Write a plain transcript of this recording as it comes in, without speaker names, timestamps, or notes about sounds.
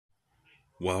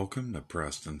Welcome to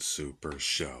Preston Super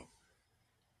Show.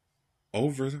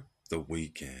 Over the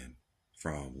weekend,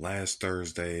 from last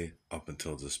Thursday up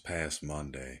until this past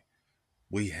Monday,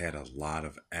 we had a lot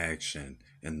of action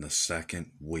in the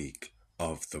second week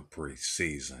of the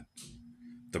preseason.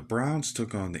 The Browns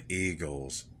took on the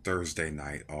Eagles Thursday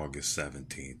night, August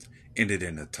 17th, ended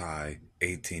in a tie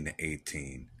 18 to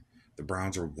 18. The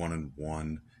Browns are 1 and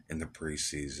 1 in the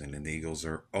preseason, and the Eagles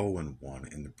are 0 and 1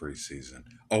 in the preseason.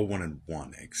 Oh, 1 and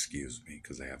 1, excuse me,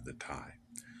 because they have the tie.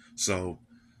 So,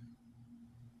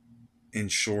 in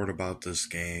short, about this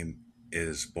game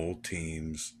is both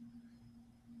teams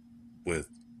with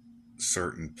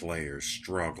certain players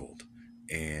struggled,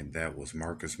 and that was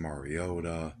Marcus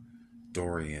Mariota,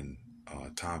 Dorian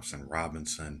Thompson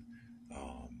Robinson.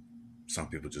 Some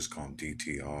people just call him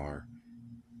DTR.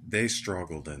 They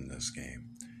struggled in this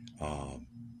game. Um,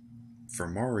 for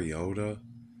Mariota,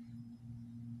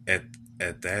 at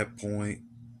at that point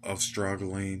of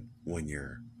struggling, when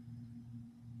you're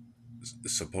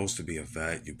supposed to be a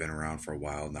vet, you've been around for a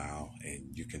while now, and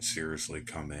you can seriously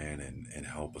come in and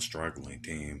help a struggling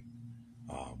team,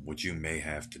 which you may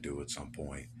have to do at some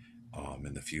point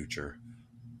in the future.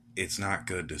 It's not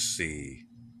good to see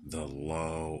the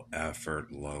low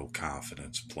effort, low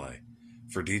confidence play.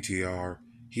 For DTR,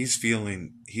 he's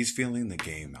feeling the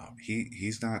game out.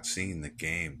 He's not seeing the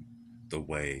game the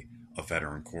way a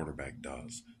veteran quarterback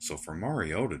does. So for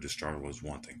Mariota to struggle is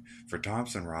one thing. For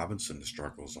Thompson Robinson to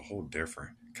struggle is a whole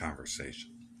different conversation.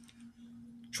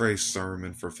 Trey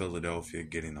Sermon for Philadelphia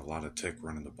getting a lot of tick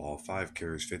running the ball. 5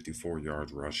 carries, 54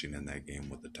 yards rushing in that game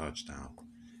with a touchdown.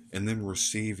 And then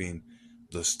receiving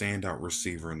the standout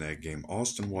receiver in that game,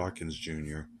 Austin Watkins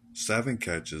Jr., 7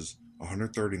 catches,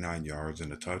 139 yards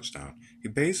and a touchdown. He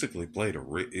basically playing a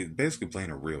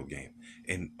real game.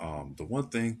 And the one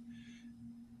thing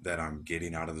that I'm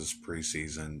getting out of this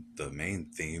preseason, the main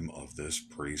theme of this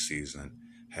preseason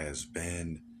has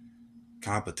been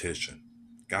competition.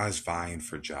 Guys vying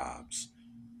for jobs,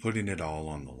 putting it all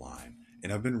on the line.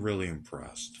 And I've been really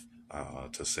impressed,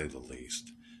 to say the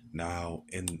least. Now,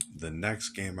 in the next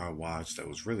game I watched that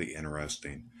was really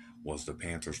interesting was the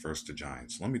Panthers versus the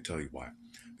Giants. Let me tell you why.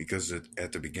 Because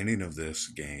at the beginning of this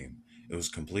game, it was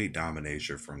complete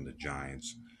domination from the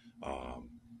Giants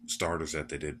starters that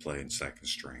they did play in second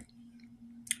string,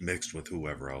 mixed with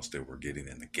whoever else they were getting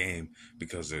in the game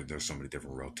because there's so many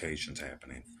different rotations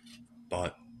happening.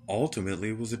 But ultimately,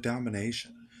 it was a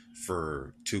domination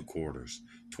for 2 quarters.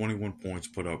 21 points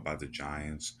put up by the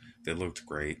Giants. They looked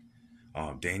great.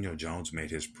 Daniel Jones made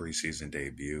his preseason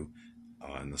debut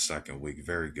in the second week.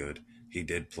 Very good. He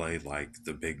did play like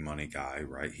the big money guy,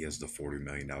 right? He has the $40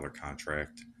 million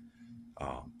contract.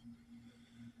 Um,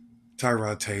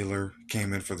 Tyrod Taylor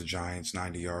came in for the Giants,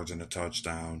 90 yards and a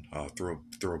touchdown.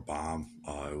 Threw a bomb.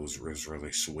 It was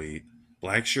really sweet.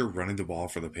 Blackshear running the ball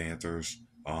for the Panthers.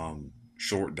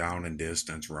 Short down and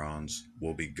distance runs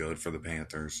will be good for the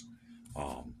Panthers.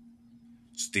 Um,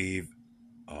 Steve,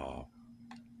 uh,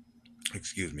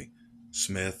 excuse me,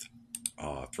 Smith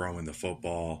throwing the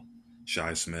football.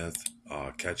 Shy Smith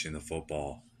catching the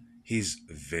football. He's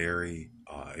very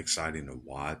exciting to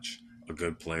watch. A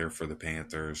good player for the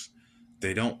Panthers.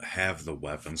 They don't have the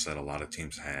weapons that a lot of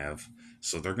teams have,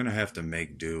 so they're going to have to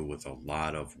make do with a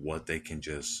lot of what they can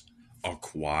just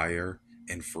acquire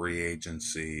in free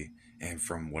agency and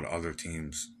from what other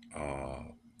teams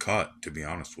cut, to be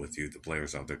honest with you, the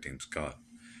players other teams cut.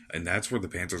 And that's where the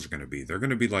Panthers are going to be. They're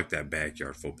going to be like that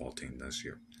backyard football team this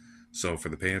year. So for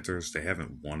the Panthers, they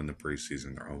haven't won in the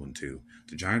preseason. They're 0-2.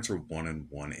 The Giants are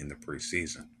 1-1 in the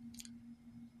preseason.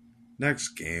 Next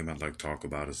game I'd like to talk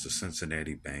about is the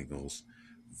Cincinnati Bengals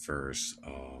versus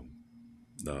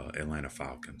the Atlanta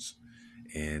Falcons.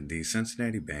 And the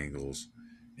Cincinnati Bengals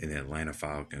and the Atlanta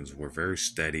Falcons were very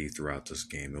steady throughout this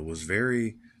game. It was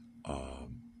very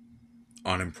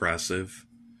unimpressive,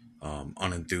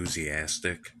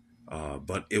 unenthusiastic,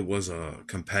 but it was a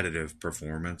competitive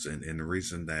performance. And the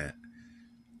reason that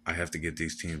I have to give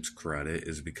these teams credit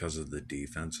is because of the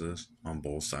defenses on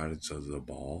both sides of the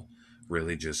ball,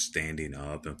 really just standing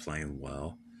up and playing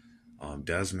well.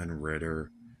 Desmond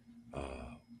Ritter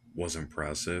was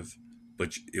impressive,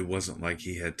 but it wasn't like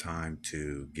he had time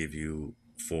to give you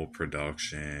full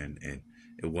production, and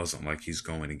it wasn't like he's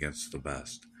going against the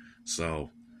best.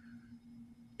 So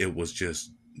it was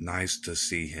just nice to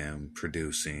see him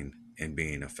producing and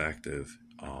being effective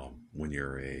when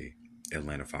you're a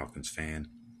Atlanta Falcons fan.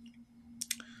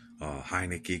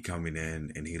 Heineke coming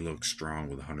in, and he looked strong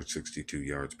with 162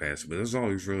 yards passing. But that's all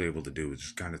he was really able to do was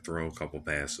just kind of throw a couple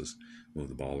passes, move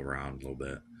the ball around a little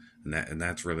bit, and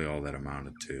that's really all that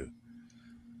amounted to.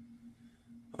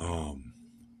 Um,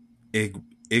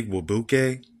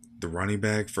 Igwabuke, the running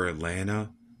back for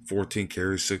Atlanta, 14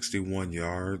 carries, 61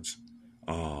 yards.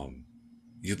 Um,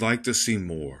 you'd like to see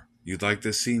more. You'd like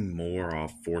to see more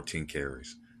off 14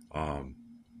 carries. Um,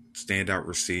 Standout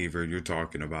receiver, you're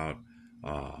talking about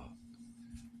uh,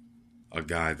 a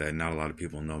guy that not a lot of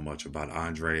people know much about,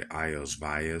 Andre Ios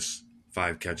Vias,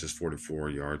 5 catches, 44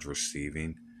 yards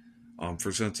receiving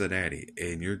for Cincinnati.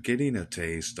 And you're getting a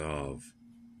taste of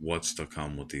what's to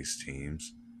come with these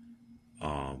teams.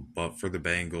 But for the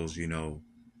Bengals,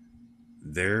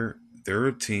 they're they're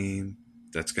a team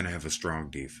that's going to have a strong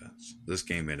defense. This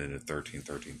game ended at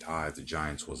 13-13 tie. The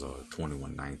Giants was a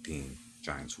 21-19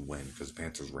 Giants win because the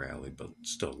Panthers rallied but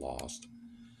still lost.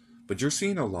 But you're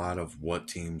seeing a lot of what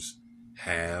teams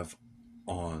have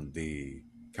on the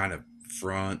kind of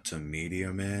front to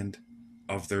medium end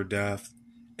of their depth.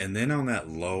 And then on that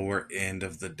lower end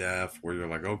of the depth where you're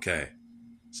like, okay,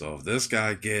 so if this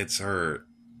guy gets hurt,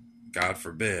 God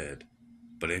forbid,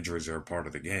 but injuries are a part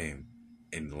of the game.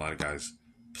 And a lot of guys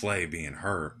play being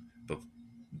hurt, but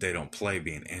they don't play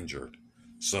being injured.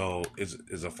 So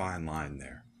it's a fine line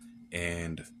there.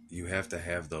 And you have to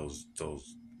have those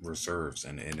reserves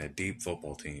and a deep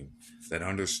football team that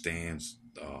understands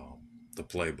the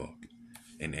playbook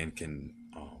and can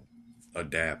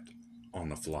adapt on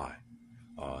the fly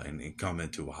and come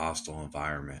into a hostile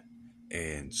environment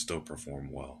and still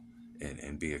perform well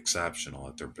and be exceptional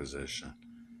at their position.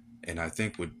 And I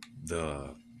think with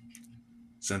the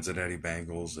Cincinnati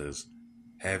Bengals is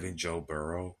having Joe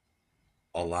Burrow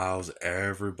allows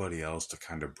everybody else to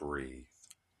kind of breathe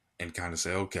and kind of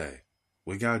say, okay,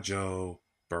 we got Joe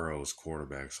Burrow as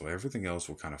quarterback, so everything else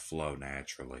will kind of flow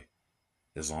naturally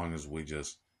as long as we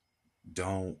just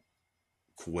don't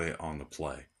quit on the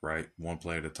play, right? One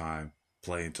play at a time,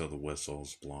 play until the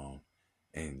whistle's blown,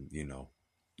 and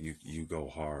you go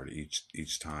hard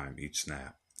each time, each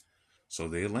snap. So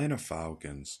the Atlanta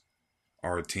Falcons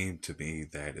are a team to me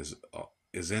that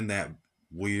is in that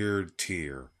weird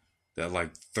tier, that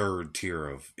like third tier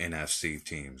of NFC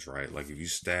teams, right? Like if you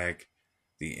stack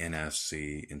the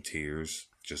NFC in tiers,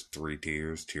 just 3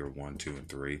 tiers, tier 1, 2, and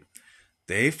 3,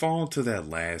 they fall into that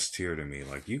last tier to me.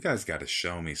 Like you guys got to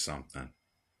show me something.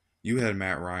 You had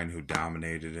Matt Ryan who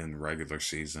dominated in the regular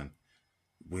season.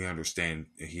 We understand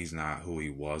he's not who he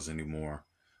was anymore,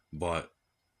 but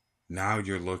now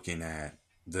you're looking at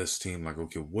this team like,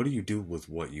 okay, what do you do with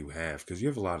what you have? Because you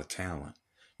have a lot of talent.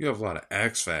 You have a lot of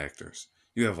X factors.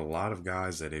 You have a lot of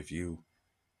guys that if you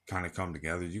kind of come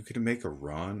together, you could make a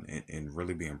run and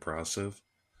really be impressive.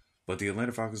 But the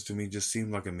Atlanta Falcons to me just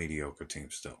seem like a mediocre team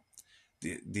still.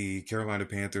 The Carolina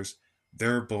Panthers,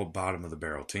 they're both bottom of the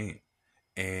barrel team.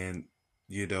 And,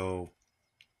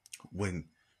 when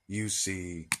you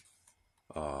see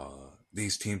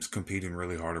these teams competing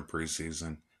really hard in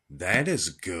preseason, that is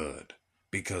good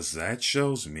because that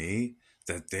shows me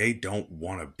that they don't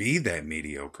want to be that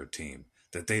mediocre team,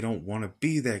 that they don't want to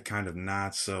be that kind of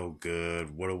not so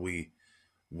good. What are we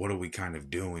kind of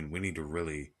doing? We need to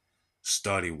really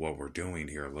study what we're doing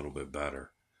here a little bit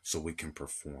better so we can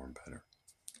perform better.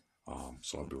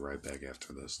 So I'll be right back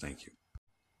after this. Thank you.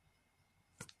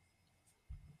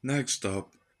 Next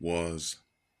up was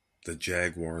the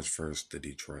Jaguars versus the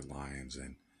Detroit Lions,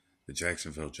 and the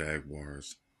Jacksonville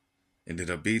Jaguars ended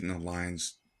up beating the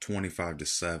Lions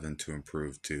 25-7 to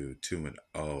improve to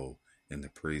 2-0 in the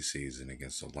preseason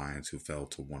against the Lions, who fell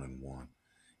to 1-1,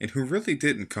 and who really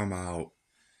didn't come out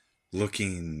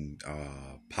looking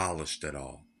polished at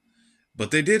all. But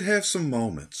they did have some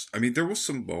moments. I mean, there was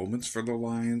some moments for the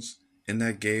Lions in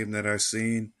that game that I've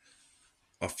seen.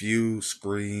 A few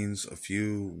screens, a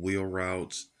few wheel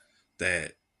routes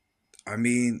that, I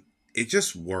mean, it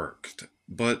just worked.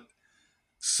 But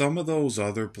some of those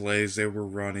other plays they were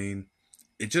running,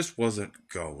 it just wasn't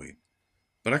going.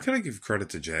 But I kind of give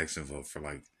credit to Jacksonville for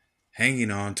like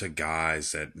hanging on to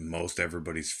guys that most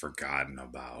everybody's forgotten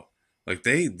about. Like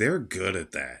they're good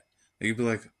at that. You'd be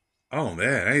like, oh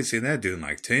man, I ain't seen that dude in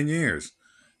like 10 years.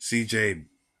 CJ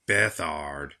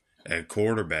Beathard at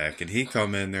quarterback, and he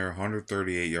come in there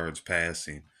 138 yards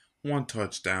passing, 1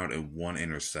 touchdown and 1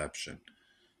 interception.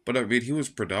 But I mean, he was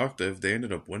productive. They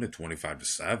ended up winning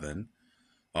 25-7.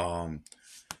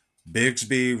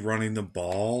 Bigsby running the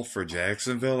ball for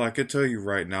Jacksonville. I could tell you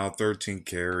right now, 13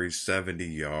 carries, 70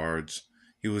 yards.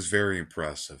 He was very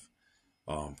impressive.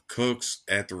 Cooks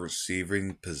at the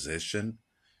receiving position,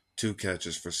 2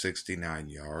 catches for 69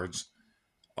 yards.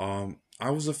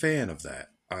 I was a fan of that.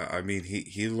 I mean,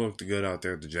 he looked good out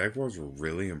there. The Jaguars were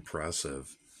really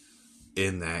impressive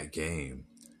in that game.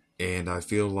 And I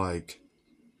feel like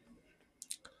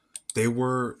they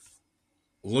were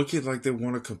looking like they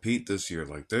want to compete this year.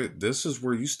 Like this is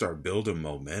where you start building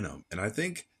momentum, and I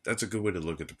think that's a good way to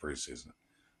look at the preseason.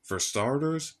 For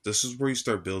starters, this is where you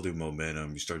start building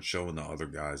momentum. You start showing the other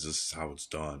guys this is how it's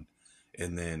done,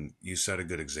 and then you set a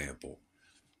good example,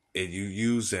 and you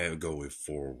use that going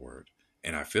forward.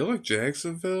 And I feel like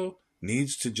Jacksonville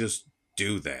needs to just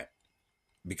do that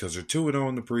because they're 2-0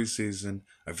 in the preseason.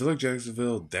 I feel like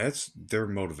Jacksonville, that's their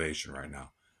motivation right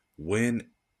now. Win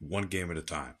one game at a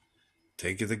time.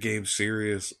 Take the game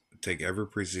serious. Take every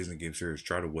preseason game serious.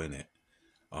 Try to win it.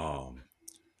 Um,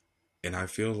 and I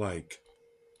feel like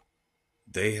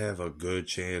they have a good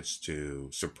chance to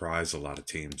surprise a lot of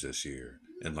teams this year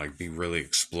and like be really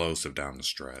explosive down the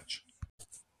stretch.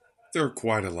 There are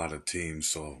quite a lot of teams,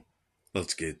 so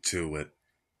let's get to it.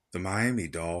 The Miami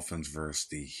Dolphins versus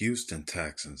the Houston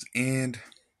Texans, and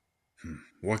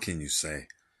what can you say?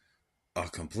 A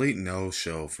complete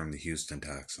no-show from the Houston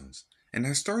Texans. And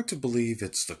I start to believe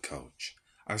it's the coach.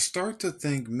 I start to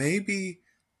think maybe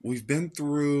we've been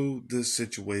through this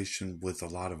situation with a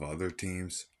lot of other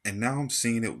teams, and now I'm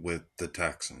seeing it with the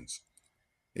Texans.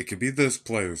 It could be this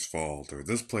player's fault, or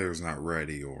this player's not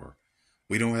ready, or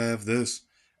we don't have this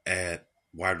at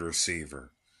wide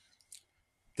receiver.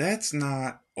 That's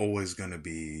not always going to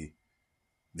be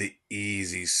the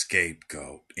easy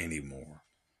scapegoat anymore.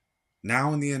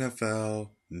 Now in the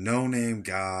NFL, no name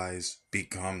guys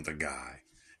become the guy.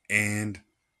 And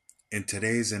in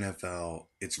today's NFL,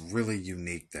 it's really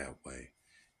unique that way.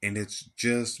 And it's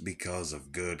just because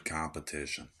of good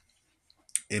competition.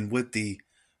 And with the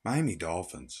Miami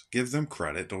Dolphins, give them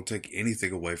credit. Don't take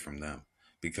anything away from them.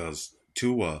 Because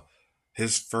Tua,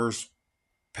 his first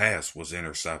pass was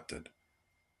intercepted.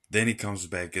 Then he comes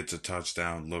back, gets a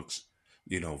touchdown, looks,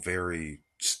 very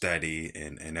steady,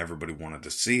 and everybody wanted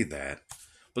to see that.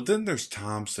 But then there's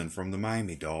Thompson from the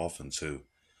Miami Dolphins who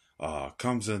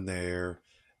comes in there,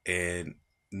 and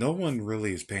no one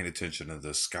really is paying attention to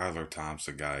the Skylar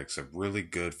Thompson guy except really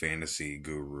good fantasy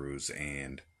gurus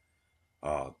and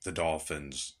the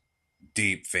Dolphins'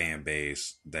 deep fan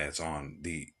base that's on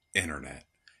the internet.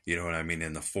 You know what I mean?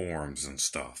 In the forums and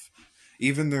stuff.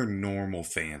 Even their normal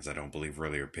fans, I don't believe,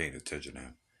 really are paying attention to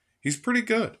him. He's pretty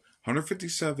good.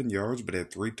 157 yards, but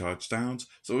had 3 touchdowns.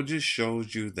 So it just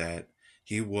shows you that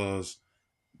he was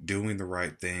doing the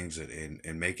right things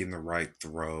and making the right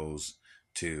throws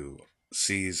to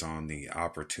seize on the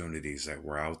opportunities that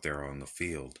were out there on the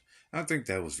field. I think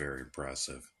that was very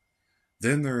impressive.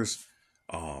 Then there's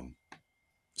um,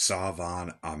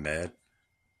 Salvon Ahmed,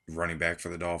 running back for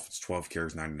the Dolphins, 12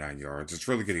 carries, 99 yards. It's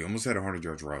really good. He almost had 100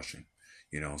 yards rushing,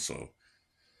 so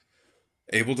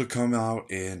able to come out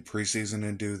in preseason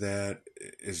and do that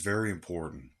is very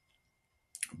important.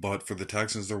 But for the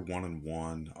Texans, they're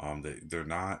 1-1. They're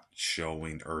not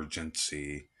showing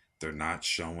urgency. They're not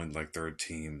showing like they're a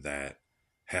team that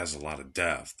has a lot of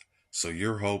depth. So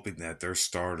you're hoping that their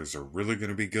starters are really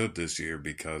going to be good this year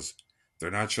because they're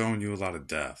not showing you a lot of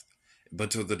depth.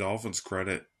 But to the Dolphins'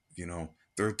 credit,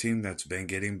 they're a team that's been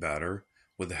getting better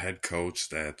with a head coach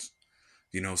that's,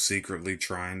 secretly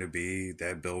trying to be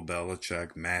that Bill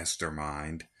Belichick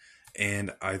mastermind.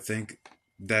 And I think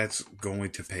that's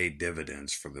going to pay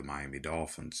dividends for the Miami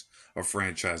Dolphins, a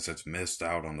franchise that's missed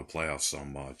out on the playoffs so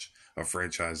much, a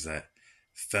franchise that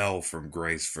fell from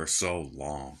grace for so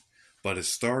long, but is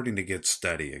starting to get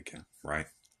steady again, right?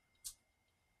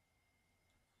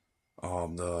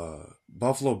 The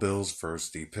Buffalo Bills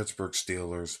versus the Pittsburgh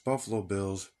Steelers. Buffalo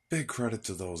Bills, big credit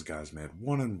to those guys, man.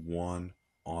 1-1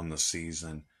 on the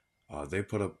season. They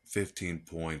put up 15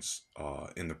 points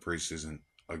in the preseason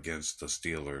against the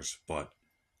Steelers, but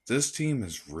this team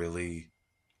is really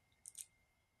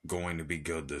going to be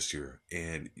good this year.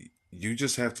 And you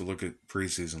just have to look at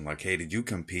preseason like, hey, did you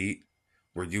compete?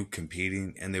 Were you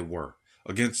competing? And they were.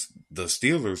 Against the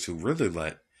Steelers, who really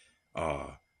let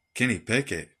Kenny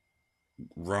Pickett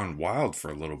run wild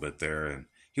for a little bit there, and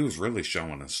he was really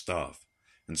showing us stuff.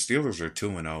 And Steelers are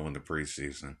 2-0 in the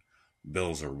preseason.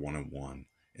 Bills are 1-1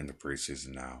 in the preseason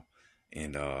now.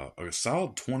 And a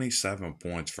solid 27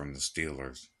 points from the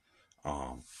Steelers.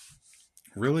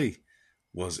 Really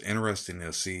was interesting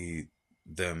to see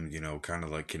them, kind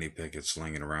of like Kenny Pickett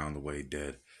slinging around the way he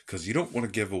did. Because you don't want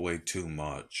to give away too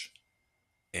much.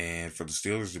 And for the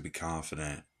Steelers to be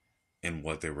confident in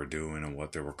what they were doing and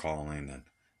what they were calling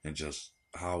and just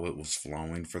how it was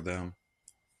flowing for them,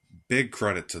 big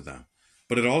credit to them.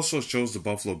 But it also shows the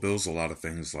Buffalo Bills a lot of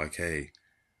things like, hey,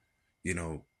 you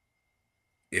know,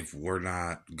 if we're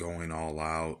not going all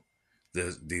out,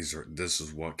 this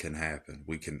is what can happen.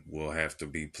 We'll have to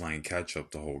be playing catch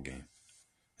up the whole game.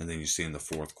 And then you see in the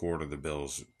fourth quarter the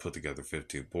Bills put together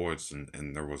 15 points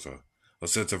and there was a a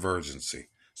sense of urgency.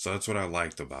 So that's what I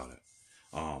liked about it.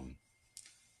 Um,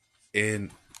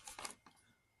 and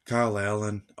Kyle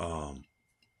Allen,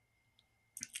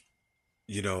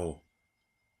 you know,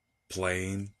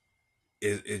 playing,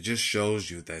 it just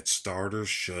shows you that starters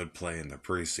should play in the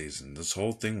preseason. This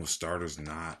whole thing with starters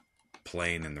not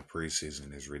playing in the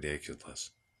preseason is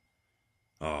ridiculous.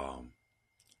 Um,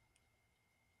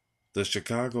 the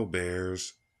Chicago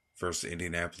Bears versus the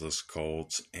Indianapolis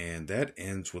Colts, and that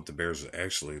ends with the Bears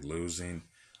actually losing.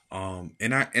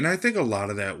 And I think a lot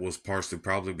of that was partially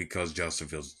probably because Justin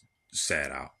Fields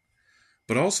sat out,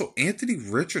 but also Anthony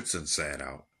Richardson sat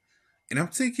out. And I'm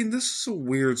thinking this is a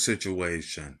weird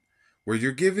situation where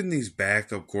you're giving these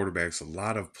backup quarterbacks a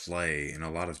lot of play and a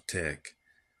lot of tick,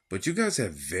 but you guys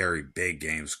have very big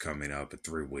games coming up in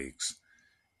 3 weeks.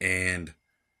 And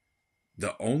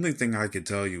the only thing I can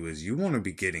tell you is you want to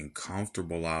be getting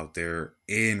comfortable out there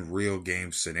in real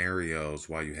game scenarios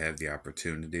while you have the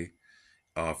opportunity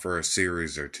for a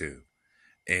series or two.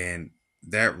 And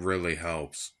that really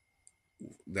helps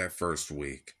that first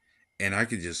week. And I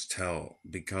could just tell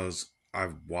because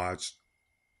I've watched,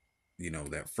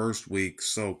 that first week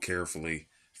so carefully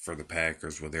for the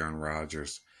Packers with Aaron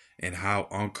Rodgers and how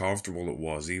uncomfortable it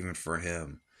was even for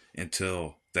him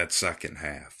until that second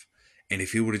half. And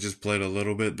if he would have just played a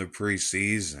little bit in the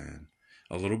preseason,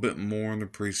 a little bit more in the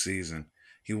preseason,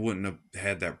 he wouldn't have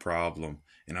had that problem.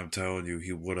 And I'm telling you,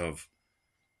 he would have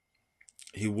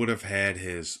had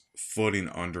his footing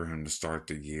under him to start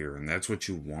the year, and that's what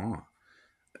you want.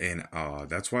 And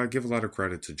that's why I give a lot of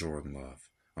credit to Jordan Love.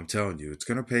 I'm telling you, it's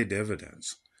going to pay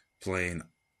dividends playing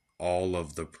all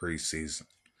of the preseason.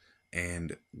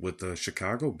 And with the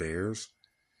Chicago Bears,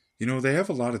 they have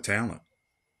a lot of talent.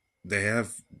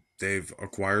 They've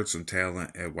acquired some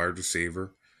talent at wide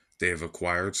receiver. They have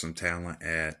acquired some talent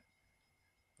at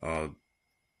uh,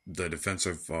 the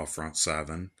defensive front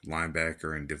seven,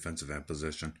 linebacker, and defensive end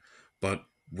position. But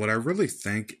what I really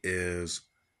think is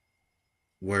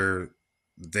where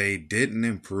they didn't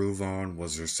improve on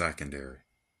was their secondary.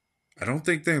 I don't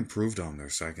think they improved on their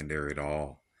secondary at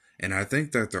all. And I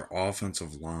think that their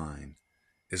offensive line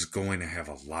is going to have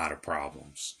a lot of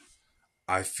problems.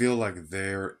 I feel like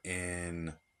they're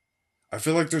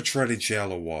treading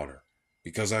shallow water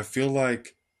because I feel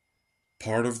like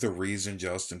part of the reason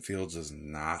Justin Fields is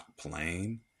not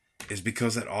playing is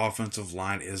because that offensive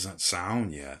line isn't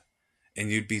sound yet.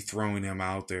 And you'd be throwing him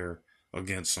out there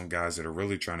against some guys that are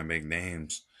really trying to make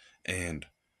names and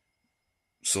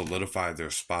solidify their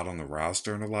spot on the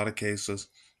roster in a lot of cases.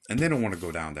 And they don't want to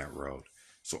go down that road.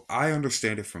 So I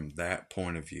understand it from that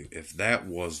point of view, if that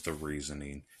was the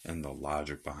reasoning and the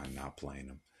logic behind not playing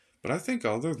him. But I think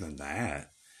other than that,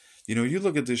 you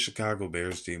look at the Chicago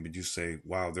Bears team and you say,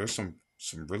 wow, there's some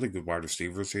really good wide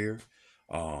receivers here.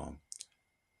 Um,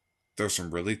 there's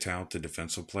some really talented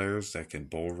defensive players that can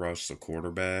bull rush the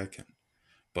quarterback.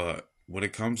 But when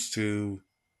it comes to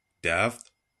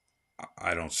depth,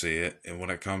 I don't see it. And when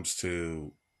it comes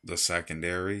to the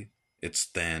secondary, it's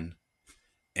thin.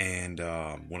 And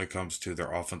when it comes to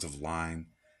their offensive line,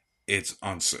 it's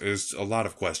a lot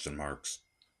of question marks,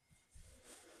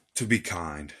 to be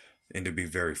kind and to be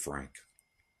very frank.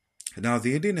 Now,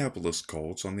 the Indianapolis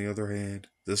Colts, on the other hand,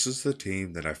 this is the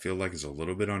team that I feel like is a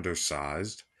little bit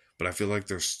undersized, but I feel like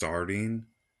their starting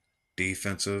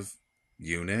defensive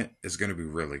unit is going to be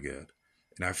really good.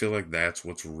 And I feel like that's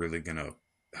what's really going to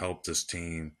help this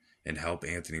team and help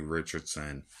Anthony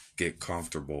Richardson get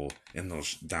comfortable in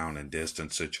those down and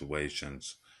distance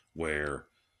situations where,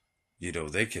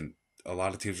 they can, a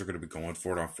lot of teams are going to be going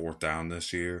for it on fourth down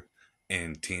this year,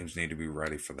 and teams need to be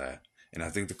ready for that. And I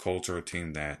think the Colts are a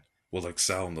team that will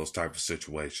excel in those type of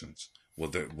situations.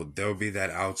 There'll be that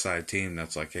outside team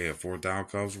that's like, hey, if fourth down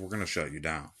comes, we're going to shut you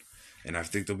down. And I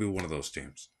think they'll be one of those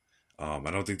teams. I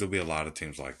don't think there'll be a lot of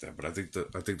teams like that, but I think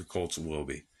the Colts will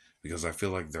be because I feel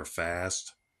like they're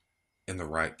fast in the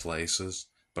right places,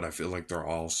 but I feel like they're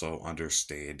also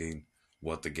understanding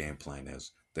what the game plan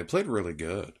is. They played really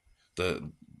good.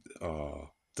 The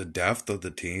the depth of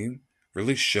the team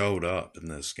really showed up in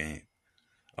this game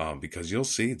because you'll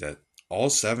see that all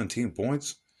 17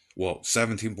 points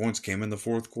came in the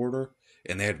fourth quarter,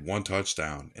 and they had one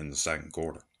touchdown in the second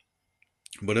quarter.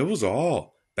 But it was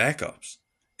all backups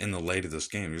in the late of this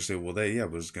game. You say, well, but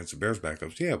it was against the Bears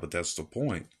backups. Yeah, but that's the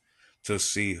point, to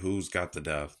see who's got the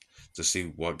depth, to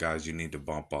see what guys you need to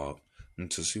bump up, and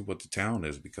to see what the talent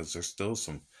is, because there's still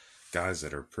some guys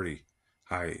that are pretty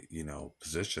high,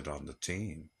 positioned on the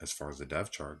team as far as the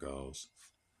depth chart goes,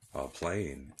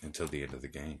 playing until the end of the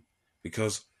game.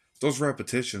 Because those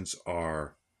repetitions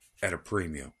are at a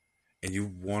premium, and you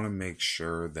want to make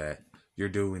sure that you're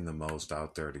doing the most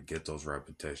out there to get those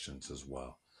repetitions as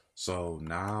well. So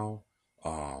now,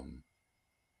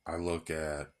 I look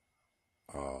at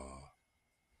uh,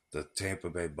 the Tampa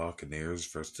Bay Buccaneers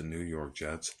versus the New York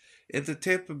Jets. If the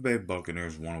Tampa Bay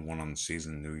Buccaneers 1-1 on the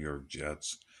season, New York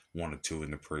Jets 1-2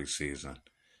 in the preseason,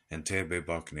 and Tampa Bay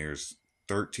Buccaneers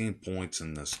 13 points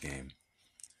in this game,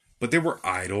 but they were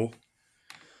idle.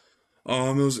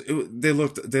 They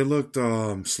looked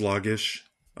sluggish.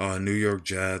 New York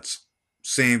Jets,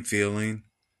 same feeling.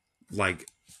 Like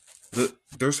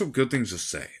there's some good things to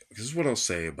say. This is what I'll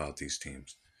say about these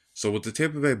teams. So with the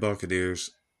Tampa Bay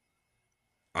Buccaneers,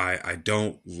 I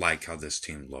don't like how this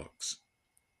team looks.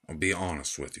 I'll be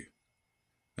honest with you.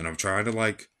 And I'm trying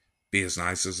to be as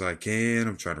nice as I can.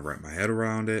 I'm trying to wrap my head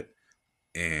around it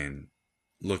and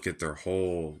look at their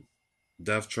whole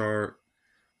depth chart.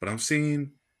 But I'm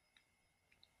seeing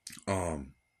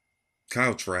um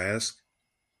Kyle Trask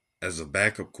as a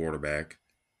backup quarterback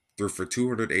threw for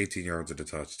 218 yards at a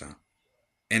touchdown.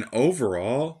 And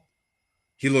overall,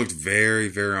 he looked very,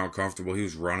 very uncomfortable. He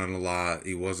was running a lot.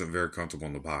 He wasn't very comfortable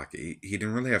in the pocket. He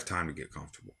didn't really have time to get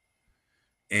comfortable.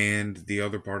 And the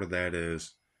other part of that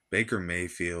is Baker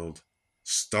Mayfield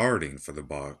starting for the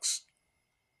Bucks,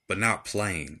 but not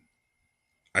playing.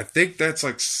 I think that's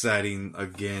setting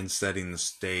the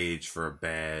stage for a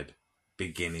bad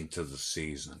beginning to the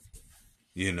season.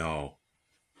 You know,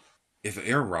 if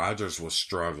Aaron Rodgers was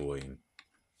struggling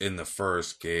in the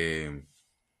first game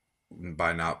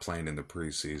by not playing in the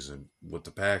preseason with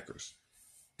the Packers,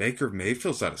 Baker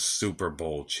Mayfield's not a Super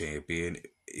Bowl champion.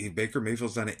 Baker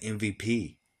Mayfield's not an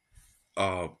MVP.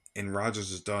 And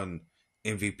Rodgers has done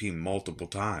MVP multiple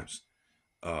times.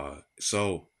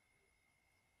 So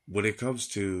when it comes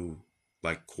to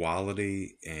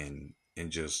quality and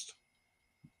just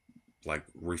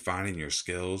refining your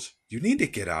skills, you need to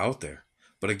get out there.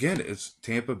 But again, it's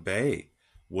Tampa Bay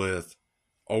with,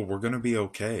 oh, we're going to be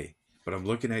okay. But I'm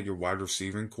looking at your wide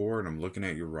receiving core, and I'm looking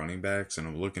at your running backs, and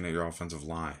I'm looking at your offensive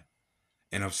line.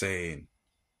 And I'm saying,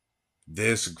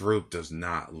 this group does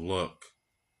not look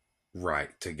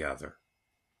right together.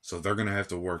 So they're going to have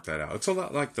to work that out. It's a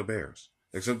lot like the Bears.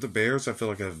 Except the Bears, I feel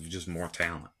like, have just more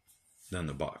talent than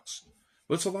the Bucks.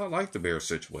 But it's a lot like the Bears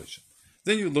situation.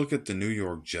 Then you look at the New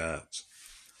York Jets.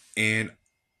 And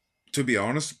to be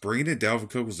honest, bringing in Dalvin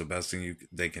Cook was the best thing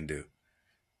they can do.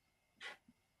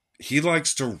 He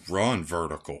likes to run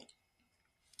vertical.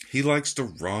 He likes to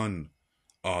run,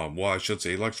 I should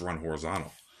say he likes to run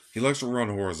horizontal. He likes to run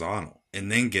horizontal and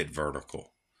then get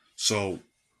vertical. So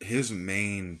his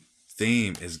main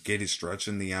theme is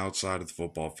stretching the outside of the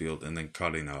football field and then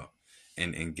cutting up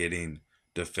and getting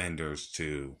defenders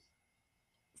to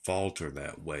falter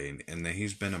that way. And then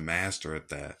he's been a master at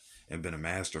that and been a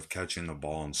master of catching the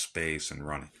ball in space and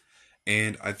running.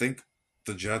 And I think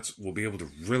the Jets will be able to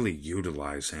really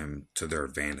utilize him to their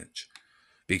advantage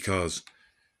because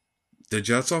the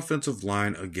Jets' offensive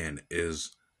line, again,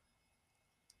 is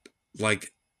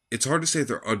it's hard to say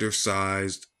they're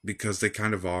undersized because they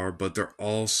kind of are, but they're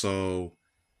also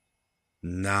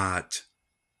not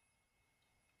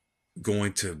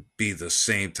going to be the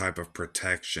same type of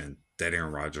protection that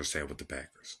Aaron Rodgers had with the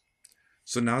Packers.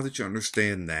 So now that you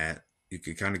understand that, you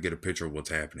can kind of get a picture of what's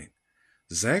happening.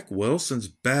 Zach Wilson's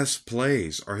best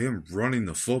plays are him running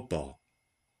the football.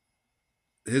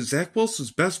 Zach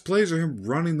Wilson's best plays are him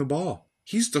running the ball.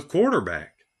 He's the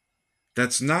quarterback.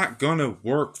 That's not going to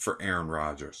work for Aaron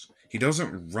Rodgers. He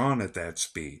doesn't run at that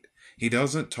speed. He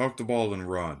doesn't tuck the ball and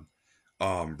run.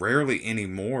 Rarely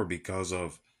anymore because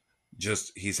of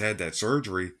just he's had that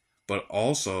surgery, but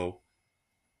also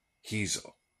he's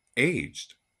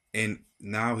aged. And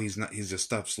now he's a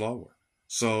step slower.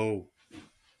 So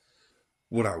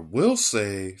what I will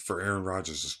say for Aaron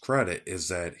Rodgers' credit is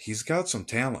that he's got some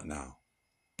talent now.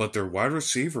 But their wide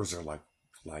receivers are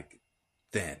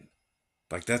thin.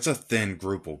 That's a thin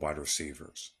group of wide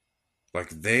receivers.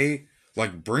 Bringing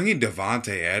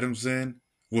Devontae Adams in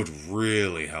would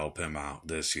really help him out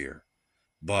this year.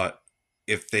 But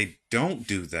if they don't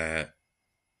do that,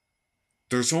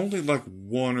 there's only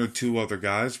one or two other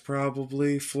guys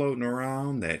probably floating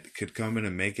around that could come in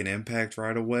and make an impact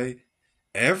right away.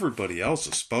 Everybody else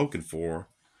is spoken for.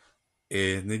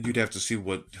 And then you'd have to see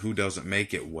who doesn't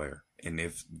make it where and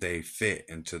if they fit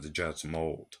into the Jets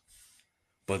mold.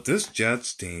 But this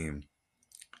Jets team,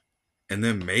 and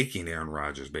then making Aaron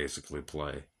Rodgers basically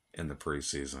play in the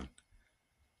preseason,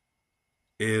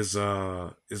 is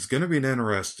going to be an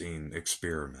interesting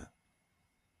experiment.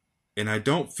 And I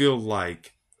don't feel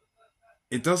like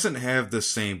it doesn't have the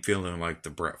same feeling like the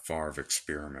Brett Favre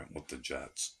experiment with the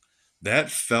Jets. That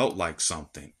felt like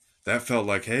something. That felt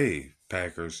like, hey,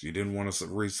 Packers. You didn't want to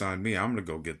re-sign me. I'm going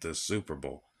to go get this Super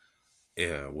Bowl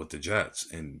with the Jets.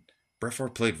 And Brett Favre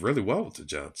played really well with the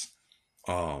Jets.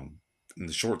 In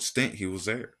the short stint he was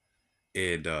there.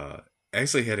 And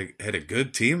actually had a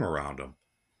good team around him.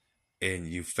 And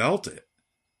you felt it.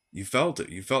 You felt it.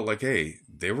 You felt like, hey,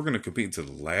 they were going to compete until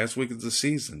the last week of the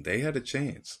season. They had a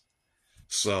chance.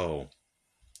 So,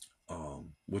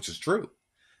 which is true.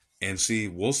 And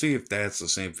we'll see if that's the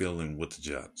same feeling with the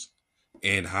Jets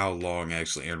and how long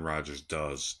actually Aaron Rodgers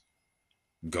does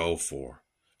go for.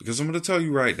 Because I'm going to tell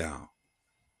you right now,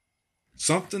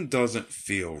 something doesn't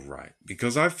feel right.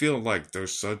 Because I feel like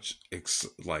there's such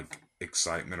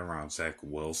excitement around Zach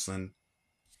Wilson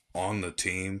on the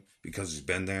team because he's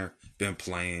been there, been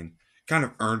playing, kind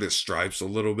of earned his stripes a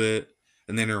little bit.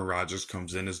 And then Aaron Rodgers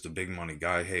comes in as the big money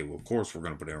guy. Hey, well, of course we're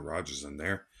going to put Aaron Rodgers in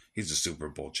there. He's a Super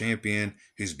Bowl champion.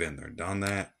 He's been there, done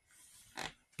that.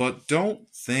 But don't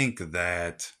think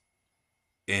that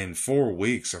in 4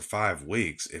 weeks or 5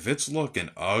 weeks, if it's looking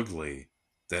ugly,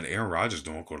 that Aaron Rodgers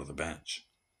don't go to the bench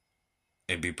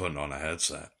and be putting on a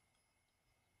headset.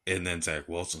 And then Zach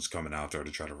Wilson's coming out there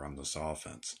to try to run this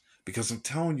offense. Because I'm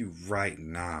telling you right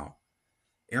now,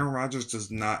 Aaron Rodgers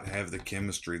does not have the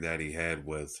chemistry that he had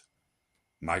with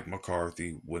Mike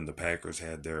McCarthy when the Packers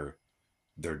had their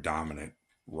dominant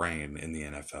reign in the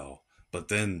NFL. But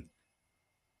then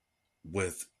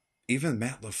with even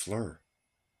Matt LaFleur,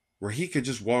 where he could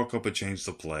just walk up and change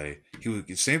the play.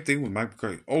 Same thing with Mike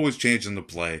McCarthy, always changing the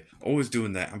play, always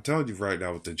doing that. I'm telling you right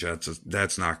now with the Jets,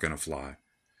 that's not going to fly.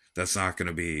 That's not going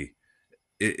to be,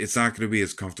 it's not going to be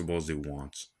as comfortable as he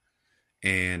wants.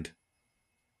 And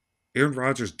Aaron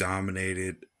Rodgers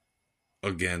dominated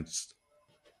against,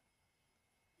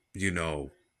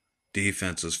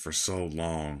 defenses for so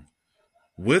long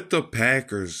with the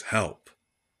Packers' help,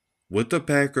 with the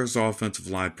Packers' offensive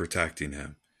line protecting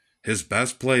him. His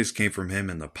best plays came from him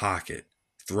in the pocket,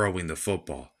 throwing the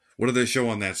football. What did they show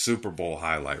on that Super Bowl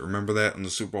highlight? Remember that in the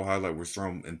Super Bowl highlight where he's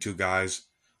thrown and two guys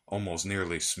almost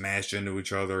nearly smash into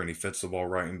each other and he fits the ball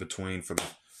right in between for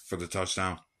the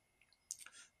touchdown?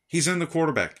 He's in the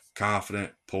quarterback,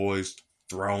 confident, poised,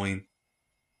 throwing.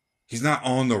 He's not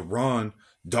on the run,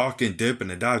 ducking, dipping,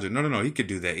 and dodging. No. He could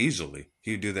do that easily.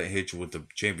 He could do that, hit you with the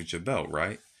championship belt,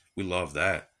 right? We love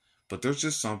that. But there's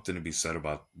just something to be said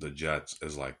about the Jets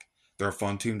as they're a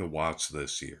fun team to watch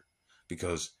this year.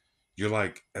 Because you're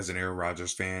like, as an Aaron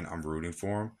Rodgers fan, I'm rooting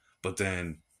for him. But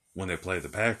then when they play the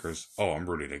Packers, I'm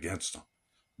rooting against them.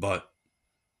 But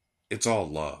it's all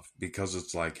love because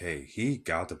it's like, hey, he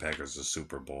got the Packers the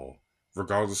Super Bowl,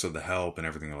 regardless of the help and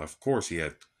everything else. Of course, he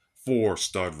had 4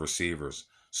 stud receivers,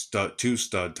 2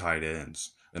 stud tight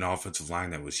ends, an offensive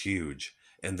line that was huge,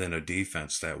 and then a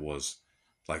defense that was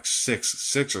like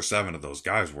 6 or 7 of those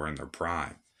guys were in their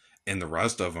prime, and the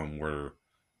rest of them were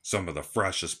some of the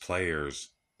freshest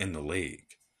players in the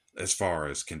league as far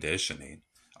as conditioning.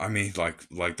 I mean,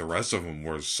 like the rest of them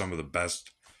were some of the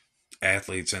best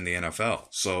athletes in the NFL.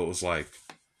 So it was like,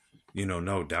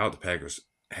 no doubt the Packers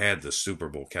had the Super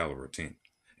Bowl caliber team.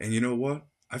 And you know what?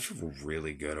 I feel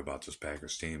really good about this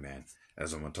Packers team, man,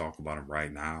 as I'm going to talk about them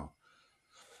right now.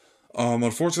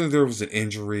 Unfortunately, there was an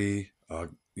injury,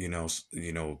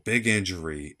 big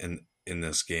injury in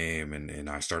this game, and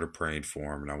I started praying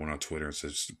for him, and I went on Twitter and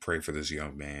said, pray for this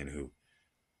young man who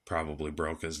probably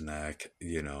broke his neck,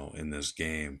 in this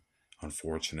game.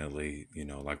 Unfortunately,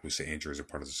 like we say, injuries are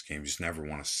part of this game. You just never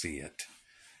want to see it.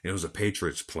 It was a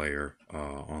Patriots player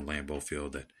on Lambeau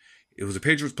Field it was a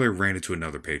Patriots player ran into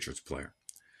another Patriots player.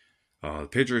 The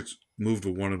Patriots moved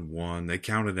to 1-1. They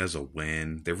counted as a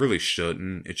win. They really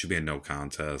shouldn't. It should be a no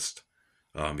contest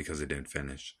because they didn't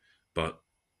finish. But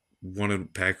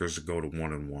Packers go to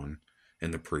 1-1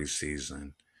 in the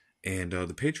preseason. And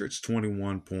the Patriots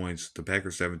 21 points, the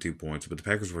Packers 17 points, but the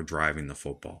Packers were driving the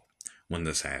football when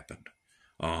this happened.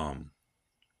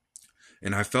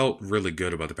 And I felt really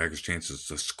good about the Packers' chances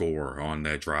to score on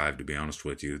that drive, to be honest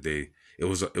with you. It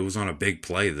was on a big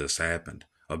play this happened.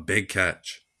 A big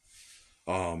catch.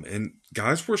 And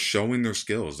guys were showing their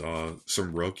skills.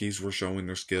 Some rookies were showing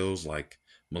their skills, like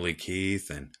Malik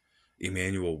Heath and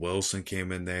Emmanuel Wilson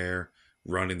came in there,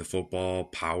 running the football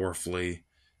powerfully,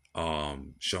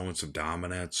 showing some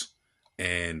dominance.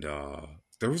 And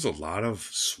there was a lot of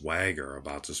swagger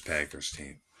about this Packers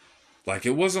team. Like,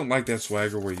 it wasn't like that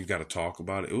swagger where you got to talk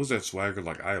about it. It was that swagger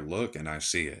like I look and I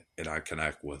see it and I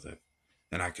connect with it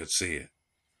and I could see it.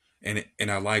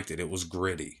 And I liked it. It was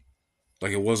gritty.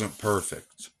 Like, it wasn't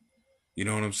perfect. You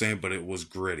know what I'm saying? But it was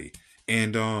gritty.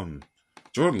 And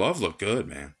Jordan Love looked good,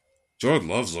 man. Jordan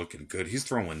Love's looking good. He's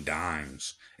throwing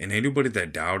dimes. And anybody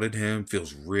that doubted him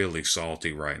feels really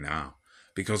salty right now.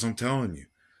 Because I'm telling you,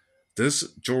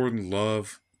 This Jordan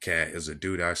Love cat is a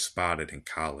dude I spotted in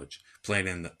college,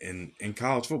 playing in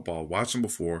college football. Watched him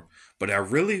before, but I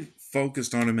really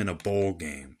focused on him in a bowl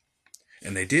game,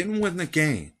 and they didn't win the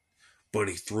game. But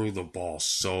he threw the ball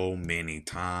so many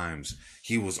times.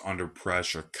 He was under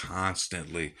pressure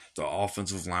constantly. The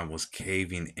offensive line was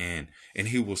caving in, and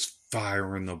he was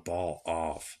firing the ball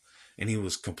off, and he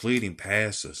was completing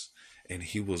passes, and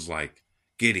he was like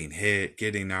getting hit,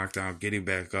 getting knocked out, getting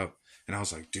back up. And I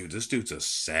was like, dude, this dude's a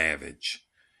savage.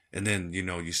 And then,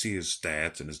 you see his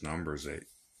stats and his numbers, and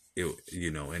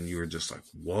you were just like,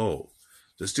 whoa,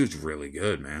 this dude's really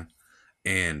good, man.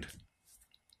 And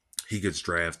he gets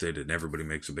drafted and everybody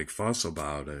makes a big fuss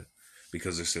about it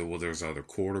because they say, well, there's other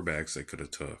quarterbacks they could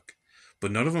have took.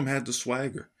 But none of them had the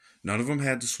swagger. None of them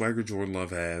had the swagger Jordan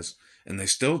Love has, and they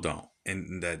still don't.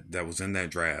 And that was in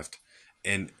that draft.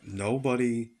 And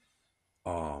nobody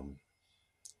um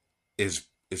is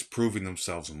is proving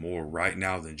themselves more right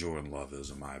now than Jordan Love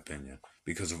is, in my opinion,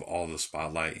 because of all the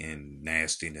spotlight and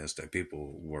nastiness that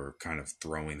people were kind of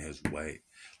throwing his way.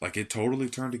 Like it totally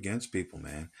turned against people,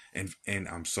 man. And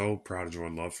I'm so proud of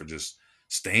Jordan Love for just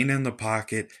staying in the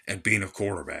pocket and being a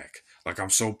quarterback. Like I'm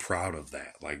so proud of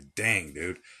that. Like, dang,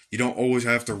 dude, you don't always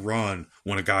have to run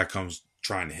when a guy comes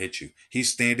trying to hit you.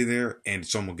 He's standing there and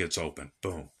someone gets open.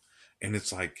 Boom. And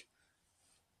it's like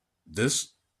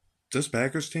this this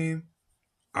Packers team,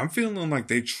 I'm feeling like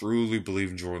they truly believe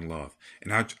in Jordan Love.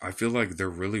 And I feel like they're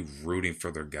really rooting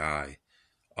for their guy,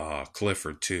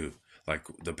 Clifford, too. Like,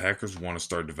 the Packers want to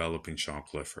start developing Sean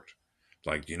Clifford.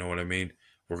 Like, you know what I mean?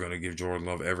 We're going to give Jordan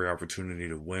Love every opportunity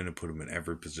to win and put him in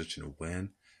every position to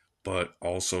win, but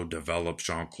also develop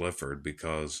Sean Clifford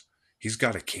because he's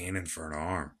got a cannon for an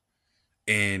arm.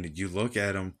 And you look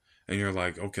at him and you're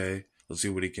like, okay, let's see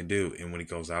what he can do. And when he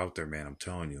goes out there, man, I'm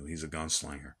telling you, he's a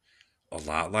gunslinger. A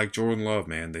lot like Jordan Love,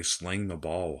 man. They sling the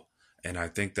ball. And I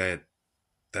think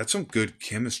that's some good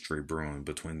chemistry brewing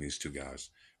between these two guys.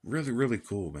 Really, really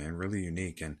cool, man. Really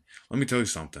unique. And let me tell you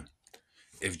something.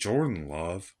 If Jordan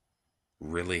Love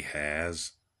really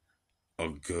has a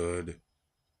good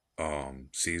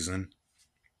season,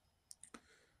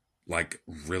 like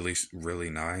really, really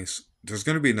nice, there's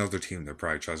going to be another team that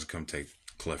probably tries to come take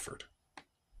Clifford.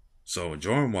 So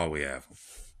enjoy him while we have him.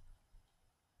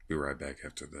 Be right back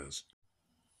after this.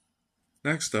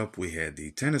 Next up, we had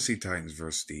the Tennessee Titans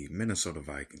versus the Minnesota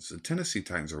Vikings. The Tennessee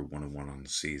Titans are 1-1 on the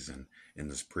season in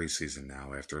this preseason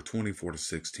now after a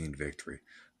 24-16 victory.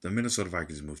 The Minnesota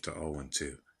Vikings moved to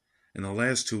 0-2. And the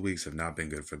last 2 weeks have not been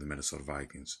good for the Minnesota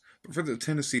Vikings. But for the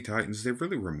Tennessee Titans, they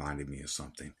really reminded me of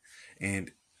something. And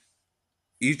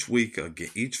each week,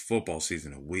 each football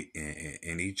season, a week,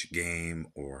 in each game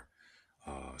or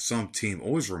some team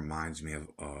always reminds me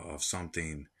of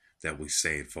something that we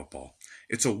say in football.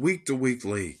 It's a week-to-week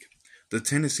league. The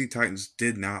Tennessee Titans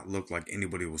did not look like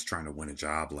anybody was trying to win a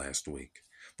job last week.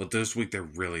 But this week, they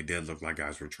really did look like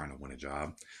guys were trying to win a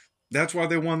job. That's why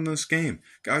they won this game.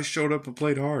 Guys showed up and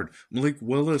played hard. Malik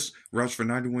Willis rushed for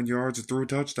 91 yards and threw a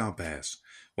touchdown pass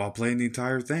while playing the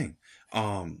entire thing.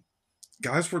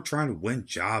 Guys were trying to win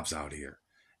jobs out here.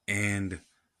 And,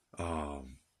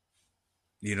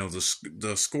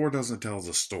 the score doesn't tell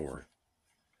the story.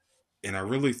 And I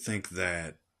really think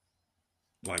that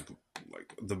like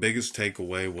the biggest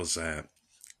takeaway was that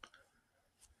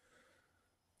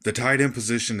the tight end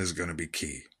position is going to be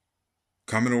key.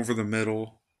 Coming over the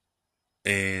middle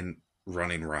and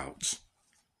running routes.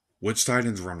 Which tight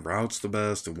ends run routes the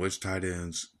best and which tight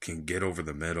ends can get over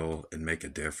the middle and make a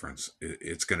difference.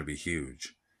 It's going to be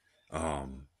huge.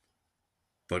 Um,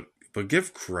 but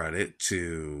give credit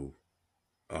to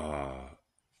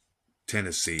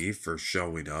Tennessee for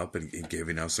showing up and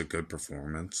giving us a good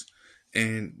performance.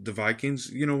 And the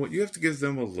Vikings, you know what? You have to give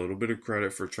them a little bit of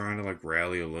credit for trying to like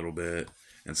rally a little bit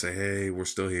and say, hey, we're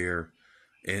still here.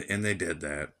 And they did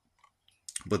that.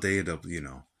 But they ended up,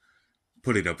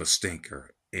 putting up a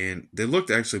stinker. And they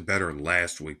looked actually better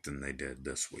last week than they did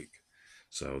this week.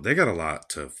 So they got a lot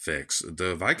to fix.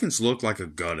 The Vikings look like a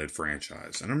gutted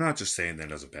franchise. And I'm not just saying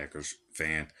that as a Packers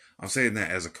fan. I'm saying that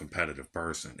as a competitive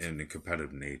person and a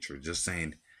competitive nature. Just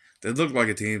saying they look like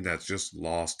a team that's just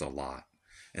lost a lot.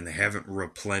 And they haven't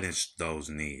replenished those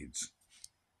needs.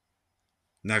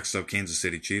 Next up, Kansas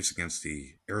City Chiefs against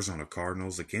the Arizona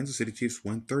Cardinals. The Kansas City Chiefs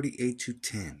win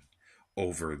 38-10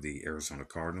 over the Arizona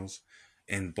Cardinals.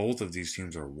 And both of these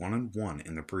teams are 1-1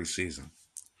 in the preseason.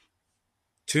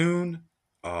 Tune,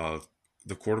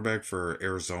 the quarterback for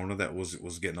Arizona that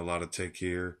was getting a lot of tick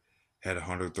here, had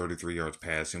 133 yards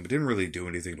passing, but didn't really do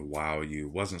anything to wow you.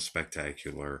 Wasn't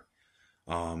spectacular.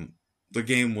 The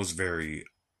game was very,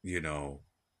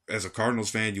 as a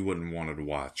Cardinals fan, you wouldn't want it to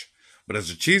watch. But as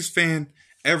a Chiefs fan,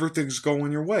 everything's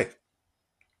going your way.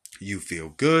 You feel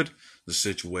good. The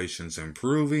situation's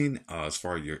improving as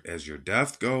far as your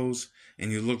depth goes,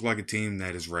 and you look like a team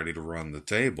that is ready to run the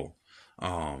table.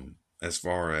 As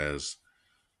far as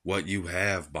what you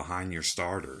have behind your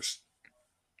starters,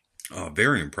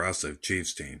 very impressive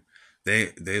Chiefs team.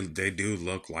 They do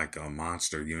look like a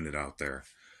monster unit out there.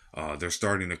 They're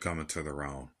starting to come into their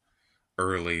own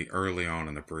early on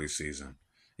in the preseason.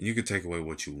 And you can take away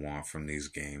what you want from these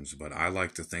games, but I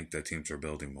like to think that teams are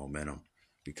building momentum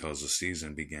because the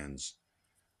season begins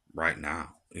right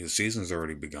now. The season's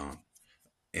already begun,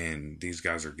 and these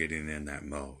guys are getting in that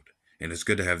mode. And it's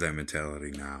good to have that mentality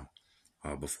now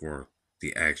before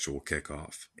the actual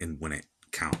kickoff and when it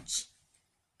counts.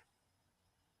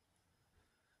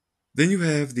 Then you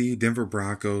have the Denver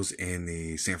Broncos and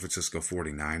the San Francisco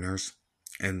 49ers.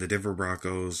 And the Denver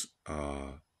Broncos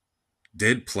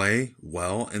did play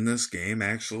well in this game,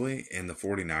 actually. And the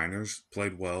 49ers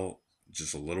played well,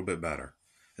 just a little bit better.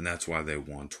 And that's why they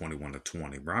won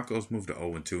 21-20. Broncos moved to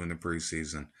 0-2 in the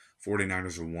preseason.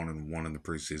 49ers are 1-1 in the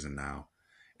preseason now.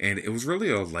 And it was really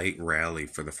a late rally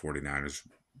for the 49ers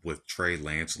with Trey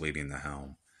Lance leading the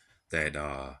helm that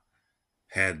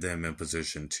had them in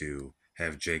position to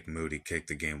have Jake Moody kick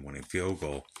the game-winning field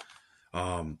goal.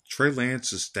 Trey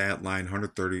Lance's stat line,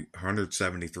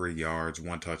 173 yards,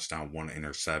 1 touchdown, 1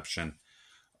 interception.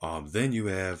 Then you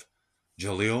have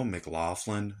Jaleel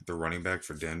McLaughlin, the running back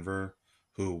for Denver,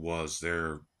 who was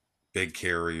their big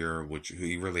carrier,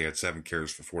 he really had 7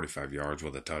 carries for 45 yards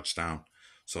with a touchdown.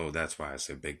 So that's why I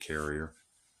say big carrier.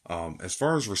 As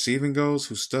far as receiving goes,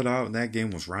 who stood out in that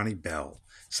game was Ronnie Bell.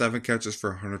 7 catches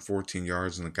for 114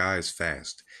 yards, and the guy is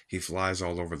fast. He flies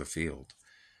all over the field.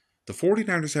 The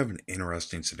 49ers have an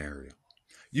interesting scenario.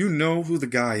 You know who the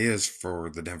guy is for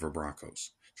the Denver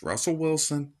Broncos. It's Russell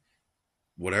Wilson.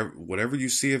 Whatever you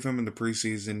see of him in the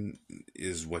preseason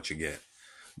is what you get.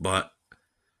 But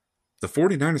the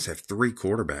 49ers have 3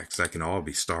 quarterbacks that can all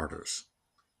be starters.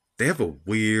 They have a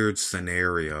weird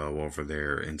scenario over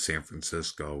there in San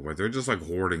Francisco where they're just like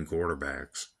hoarding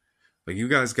quarterbacks. Like, you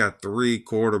guys got 3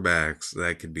 quarterbacks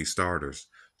that could be starters.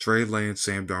 Trey Lance,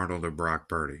 Sam Darnold, and Brock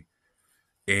Purdy.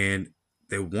 And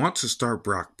they want to start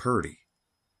Brock Purdy.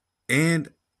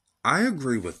 And I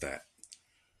agree with that.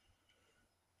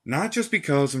 Not just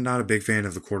because I'm not a big fan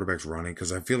of the quarterbacks running,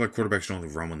 because I feel like quarterbacks should only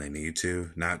run when they need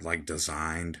to, not like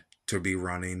designed to be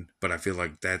running. But I feel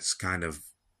like that's kind of,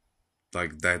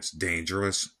 like, that's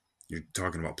dangerous. You're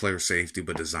talking about player safety,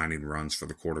 but designing runs for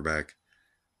the quarterback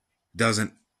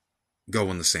doesn't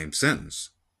go in the same sentence.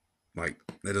 Like,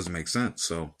 that doesn't make sense.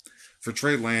 So, for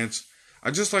Trey Lance, I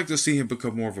just like to see him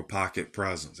become more of a pocket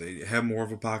presence. Have more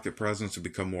of a pocket presence and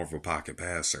become more of a pocket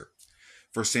passer.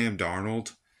 For Sam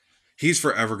Darnold, he's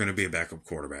forever going to be a backup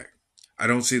quarterback. I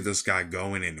don't see this guy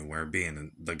going anywhere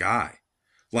being the guy.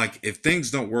 Like, if things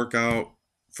don't work out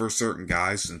for certain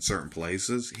guys in certain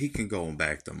places, he can go and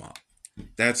back them up.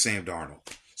 That's Sam Darnold.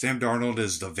 Sam Darnold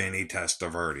is the Vinny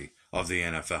Testaverde of the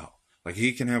NFL. Like,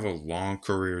 he can have a long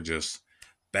career just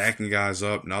backing guys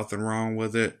up, nothing wrong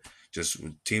with it. Just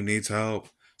team needs help.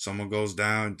 Someone goes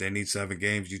down, they need 7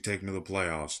 games, you take them to the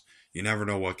playoffs. You never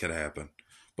know what could happen.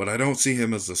 But I don't see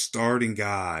him as the starting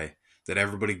guy that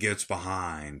everybody gets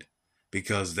behind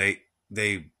because they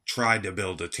tried to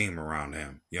build a team around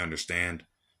him. You understand?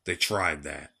 They tried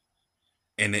that.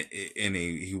 And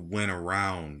he went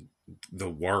around the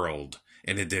world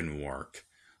and it didn't work.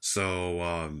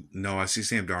 So, no, I see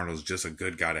Sam Darnold as just a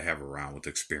good guy to have around with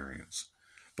experience.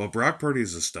 But Brock Purdy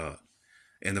is a stud.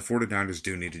 And the 49ers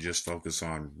do need to just focus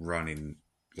on running,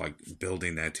 like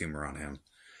building that team around him.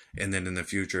 And then in the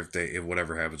future, if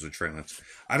whatever happens with Trey Lance,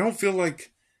 I don't feel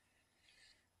like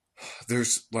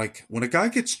there's like when a guy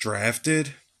gets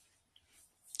drafted,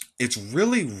 it's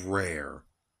really rare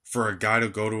for a guy to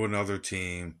go to another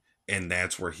team and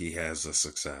that's where he has a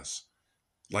success.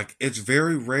 Like, it's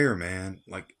very rare, man.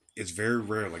 Like, it's very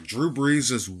rare. Like, Drew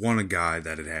Brees is one guy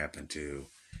that it happened to.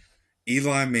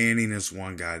 Eli Manning is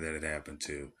one guy that it happened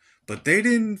to. But they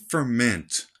didn't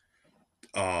ferment.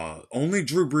 Only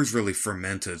Drew Brees really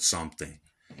fermented something.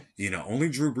 You know, only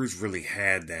Drew Brees really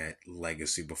had that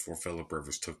legacy before Phillip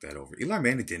Rivers took that over. Eli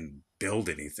Manning didn't build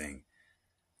anything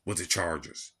with the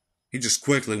Chargers. He just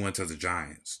quickly went to the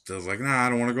Giants. So it was like, nah, I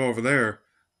don't want to go over there.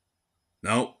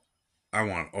 Nope, I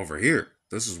want over here.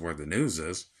 This is where the news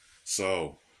is.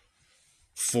 So,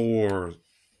 for,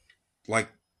 like,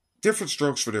 different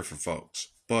strokes for different folks.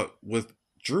 But with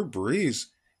Drew Brees,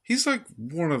 he's like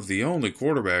one of the only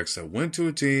quarterbacks that went to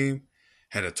a team,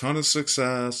 had a ton of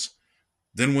success,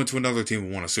 then went to another team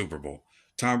and won a Super Bowl.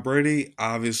 Tom Brady,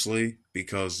 obviously,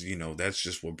 because, you know, that's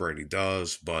just what Brady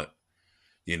does. But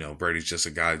Brady's just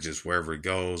a guy, just wherever he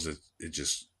goes, it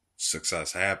just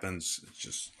success happens. It's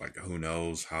just like who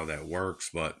knows how that works,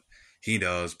 but he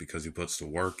does because he puts the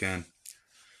work in.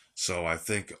 So I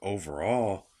think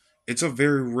overall, it's a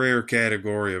very rare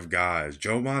category of guys.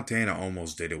 Joe Montana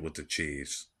almost did it with the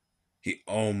Chiefs. He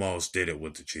almost did it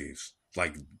with the Chiefs.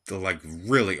 Like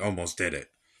really almost did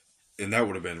it. And that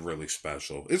would have been really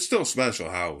special. It's still special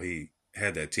how he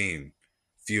had that team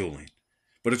fueling.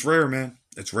 But it's rare, man.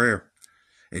 It's rare.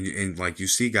 And like you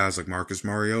see guys like Marcus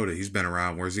Mariota, he's been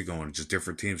around. Where's he going? Just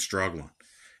different teams struggling.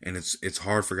 And it's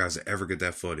hard for guys to ever get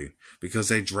that footing because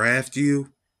they draft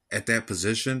you at that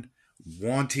position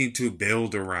wanting to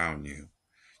build around you.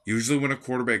 Usually when a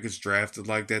quarterback gets drafted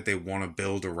like that, they want to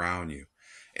build around you.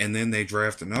 And then they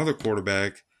draft another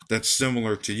quarterback that's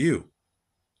similar to you.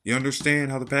 You understand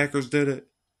how the Packers did it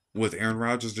with Aaron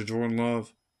Rodgers to Jordan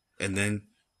Love and then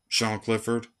Sean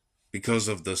Clifford? Because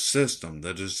of the system,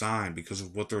 the design, because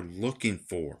of what they're looking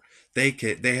for. They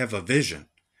have a vision.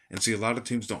 And see, a lot of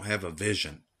teams don't have a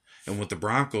vision. And with the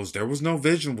Broncos, there was no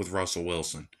vision with Russell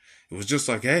Wilson. It was just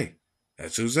like, hey,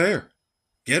 that's who's there.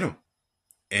 Get him.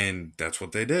 And that's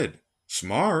what they did.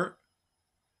 Smart.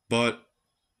 But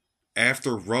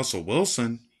after Russell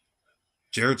Wilson,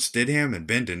 Jared Stidham and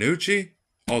Ben DiNucci,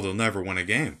 they'll never win a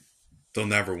game. They'll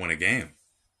never win a game.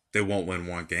 They won't win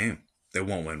one game. They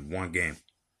won't win one game.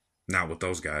 Not with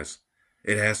those guys.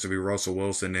 It has to be Russell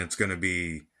Wilson, and it's gonna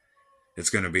be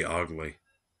ugly.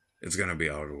 It's gonna be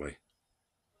ugly.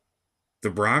 The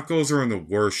Broncos are in the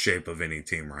worst shape of any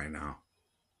team right now.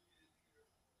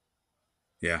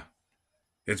 Yeah,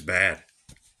 it's bad.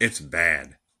 It's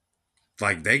bad.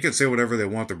 Like they could say whatever they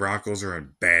want. The Broncos are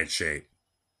in bad shape.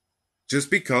 Just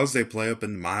because they play up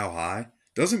in Mile High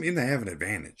doesn't mean they have an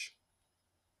advantage.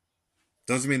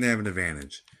 Doesn't mean they have an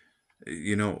advantage.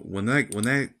 When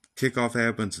that kickoff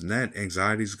happens and that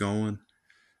anxiety's going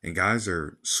and guys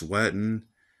are sweating,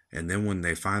 and then when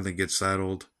they finally get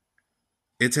settled,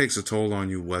 it takes a toll on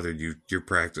you whether you're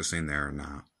practicing there or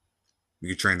not.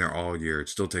 You train there all year, it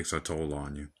still takes a toll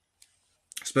on you,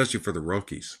 especially for the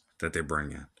rookies that they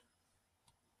bring in.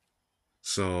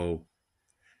 So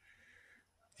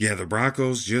yeah, the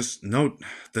Broncos, just note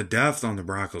the depth on the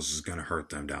Broncos is going to hurt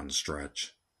them down the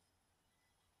stretch.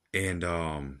 And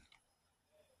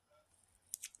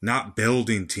not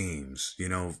building teams,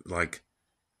 like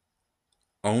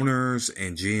owners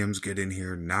and GMs get in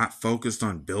here not focused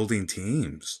on building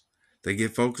teams. They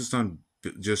get focused on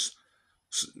just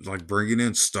like bringing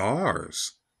in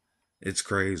stars. It's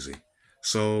crazy.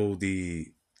 So the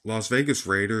Las Vegas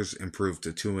Raiders improved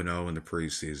to 2-0 in the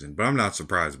preseason, but I'm not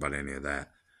surprised about any of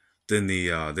that. Then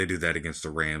they do that against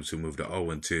the Rams, who moved to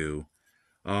 0-2.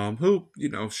 Who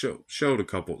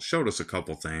showed us a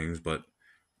couple things, but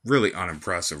really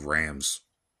unimpressive Rams,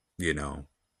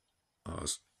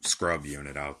 scrub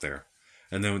unit out there.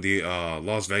 And then with the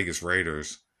Las Vegas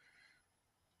Raiders,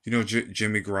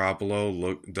 Jimmy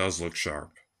Garoppolo does look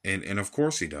sharp, and of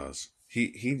course he does.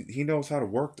 He knows how to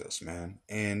work this, man,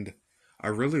 and I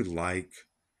really like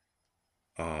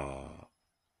the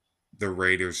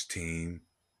Raiders team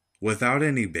without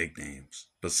any big names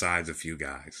besides a few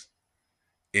guys.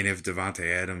 And if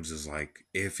Devontae Adams is like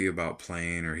iffy about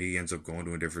playing, or he ends up going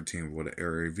to a different team,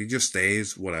 or if he just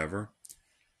stays, whatever,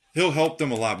 he'll help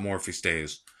them a lot more if he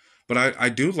stays. But I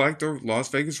do like the Las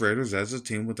Vegas Raiders as a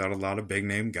team without a lot of big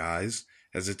name guys,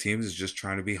 as a team that's just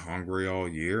trying to be hungry all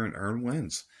year and earn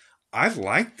wins. I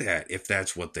like that if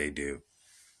that's what they do.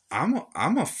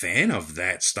 I'm a fan of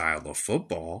that style of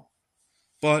football.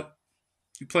 But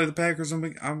you play the Packers,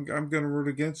 I'm gonna root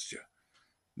against you.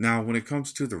 Now, when it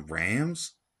comes to the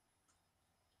Rams,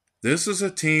 this is a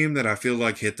team that I feel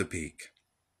like hit the peak.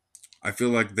 I feel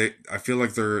like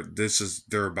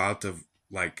they're about to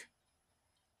like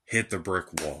hit the brick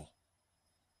wall.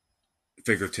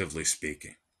 Figuratively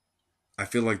speaking. I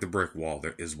feel like the brick wall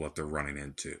there is what they're running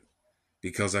into.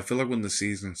 Because I feel like when the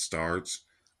season starts,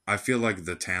 I feel like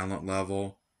the talent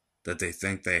level that they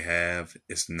think they have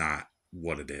is not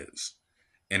what it is.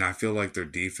 And I feel like their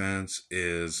defense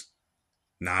is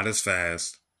not as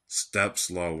fast, steps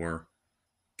slower.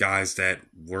 Guys that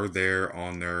were there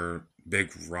on their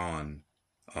big run,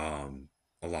 a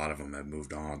lot of them have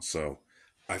moved on. So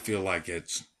I feel like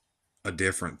it's a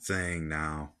different thing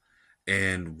now.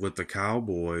 And with the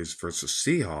Cowboys versus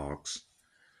Seahawks,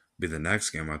 be the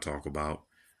next game I talk about.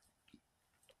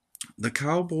 The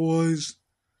Cowboys,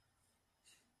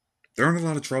 they're in a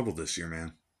lot of trouble this year,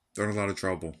 man. They're in a lot of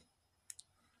trouble.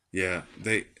 Yeah,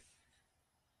 they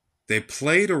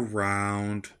played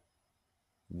around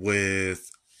with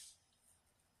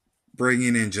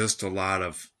bringing in just a lot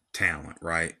of talent,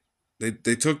 right?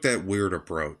 They took that weird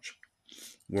approach.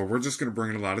 where we're just going to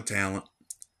bring in a lot of talent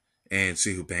and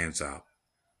see who pans out.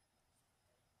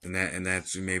 And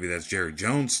that's maybe that's Jerry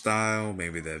Jones style,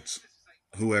 maybe that's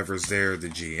whoever's there, the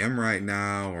GM right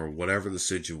now, or whatever the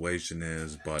situation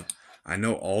is. But I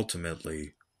know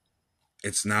ultimately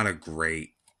it's not a great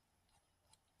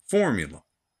formula,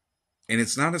 and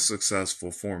it's not a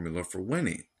successful formula for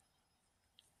winning.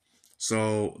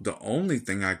 So the only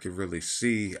thing I could really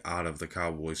see out of the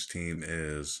Cowboys team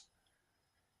is,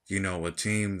 a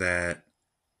team that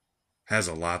has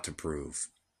a lot to prove.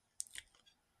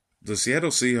 The Seattle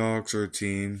Seahawks are a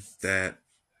team that,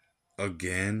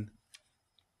 again,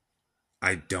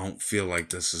 I don't feel like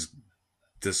this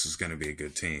is going to be a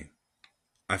good team.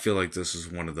 I feel like this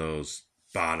is one of those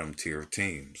bottom tier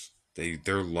teams.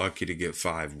 They're lucky to get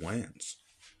 5 wins.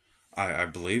 I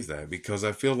believe that because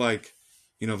I feel like,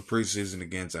 the preseason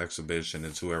against exhibition,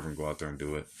 it's whoever can go out there and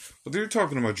do it. But they're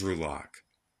talking about Drew Lock.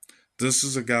 This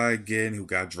is a guy, again, who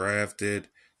got drafted.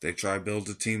 They tried to build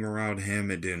a team around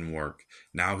him. It didn't work.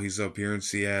 Now he's up here in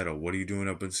Seattle. What are you doing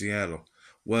up in Seattle?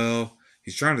 Well,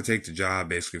 he's trying to take the job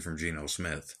basically from Geno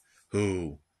Smith,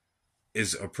 who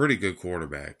is a pretty good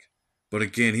quarterback. But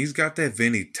again, he's got that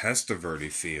Vinny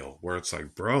Testaverde feel where it's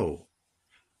like, bro,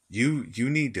 you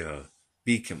need to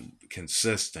be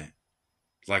consistent.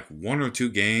 Like 1 or 2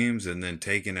 games and then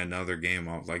taking another game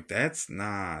off. Like, that's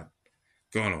not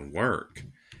going to work.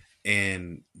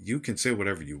 And you can say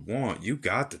whatever you want. You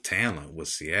got the talent with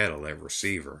Seattle at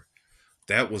receiver.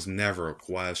 That was never a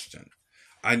question.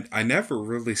 I never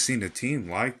really seen a team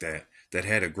like that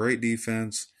had a great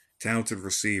defense, talented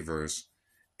receivers,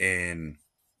 and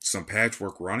some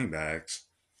patchwork running backs.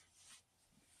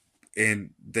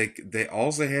 And they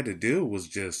all they had to do was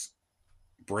just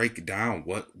break down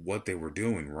what they were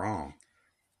doing wrong.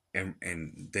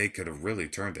 And they could have really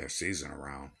turned their season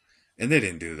around. And they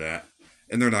didn't do that.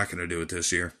 And they're not going to do it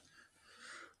this year.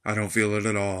 I don't feel it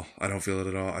at all. I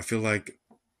feel like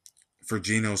for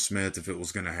Geno Smith, if it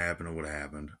was going to happen, it would have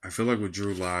happened. I feel like with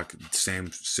Drew Lock,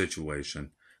 same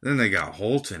situation. Then they got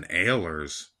Holton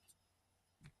Ahlers.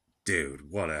 Dude,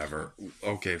 whatever.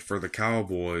 Okay, for the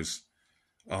Cowboys,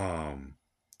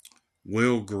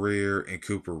 Will Greer and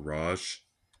Cooper Rush.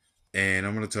 And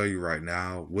I'm going to tell you right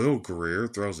now, Will Greer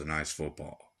throws a nice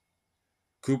football.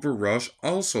 Cooper Rush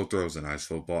also throws a nice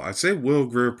football. I'd say Will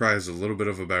Greer probably has a little bit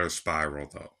of a better spiral,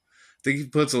 though. I think he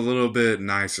puts a little bit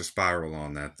nicer spiral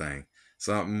on that thing.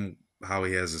 Something, how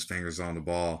he has his fingers on the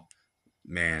ball.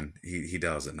 Man, he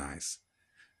does it nice.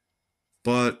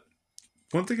 But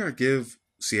one thing I give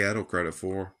Seattle credit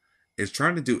for is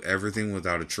trying to do everything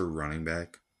without a true running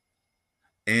back.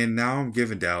 And now I'm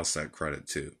giving Dallas that credit,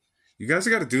 too. You guys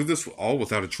got to do this all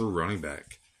without a true running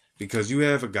back. Because you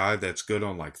have a guy that's good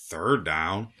on like third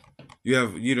down. You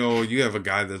have a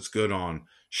guy that's good on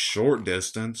short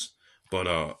distance.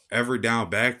 But every down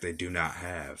back they do not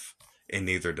have. And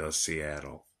neither does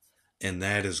Seattle. And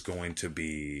that is going to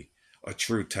be a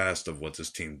true test of what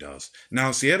this team does. Now,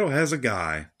 Seattle has a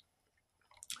guy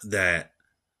that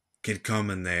can come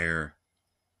in there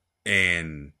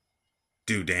and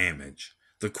do damage.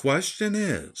 The question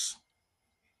is,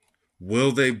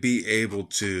 will they be able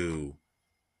to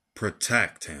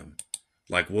protect him?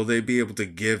 Like, will they be able to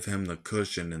give him the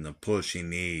cushion and the push he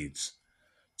needs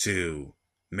to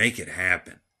make it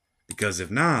happen? Because if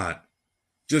not,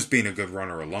 just being a good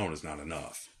runner alone is not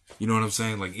enough. You know what I'm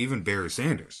saying? Like, even Barry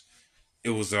Sanders,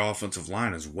 it was the offensive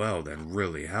line as well that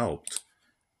really helped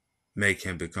make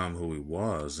him become who he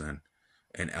was and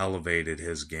elevated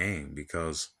his game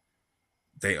because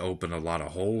they opened a lot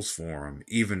of holes for him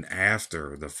even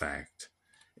after the fact.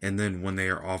 And then when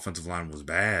their offensive line was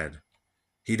bad,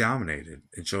 he dominated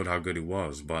and showed how good he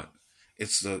was. But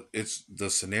it's the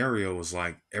scenario is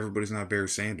like everybody's not Barry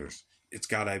Sanders. It's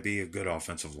gotta be a good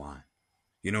offensive line.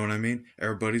 You know what I mean?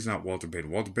 Everybody's not Walter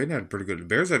Payton. Walter Payton had a pretty good. The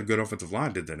Bears had a good offensive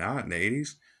line, did they not? In the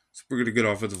 80s, it's a pretty good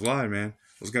offensive line, man.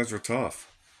 Those guys were tough.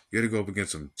 You had to go up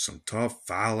against some tough,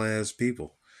 foul ass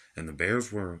people, and the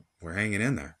Bears were hanging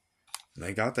in there. And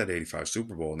they got that 85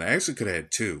 Super Bowl, and they actually could have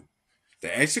had two. They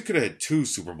actually could have had two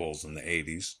Super Bowls in the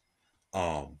 80s.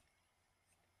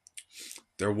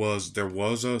 There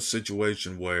was a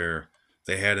situation where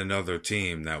they had another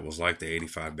team that was like the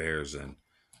 85 Bears, and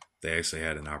they actually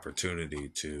had an opportunity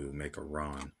to make a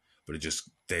run. But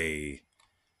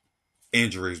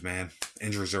injuries, man.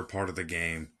 Injuries are part of the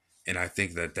game. And I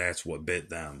think that's what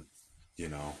bit them, you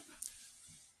know.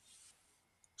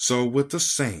 So with the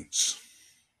Saints,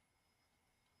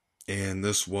 and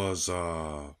this was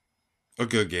a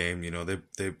good game. You know,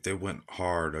 they went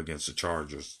hard against the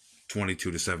Chargers.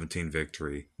 22-17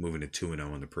 victory, moving to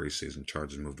 2-0 in the preseason.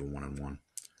 Chargers moved to 1-1.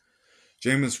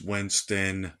 Jameis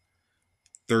Winston,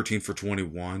 13 for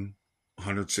 21,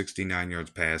 169 yards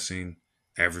passing,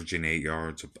 averaging 8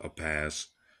 yards a pass.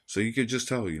 So you could just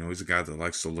tell, he's a guy that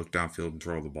likes to look downfield and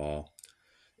throw the ball.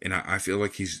 And I feel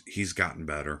like he's gotten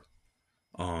better.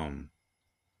 Um,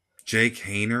 Jake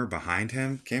Hayner behind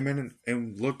him came in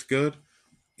and looked good.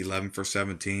 11 for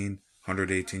 17,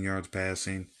 118 yards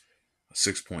passing, a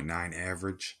 6.9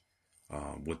 average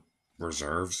with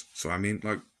reserves. So, I mean,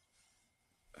 like,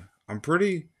 I'm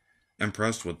pretty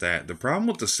impressed with that. The problem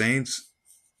with the Saints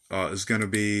is going to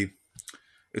be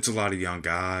it's a lot of young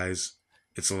guys.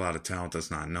 It's a lot of talent that's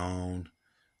not known.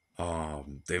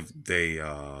 They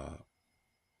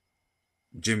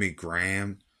Jimmy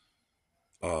Graham.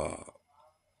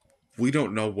 We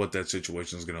don't know what that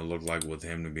situation is going to look like with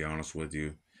him, to be honest with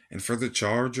you. And for the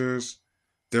Chargers,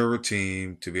 they're a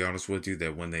team, to be honest with you,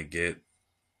 that when they get,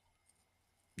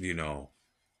 you know,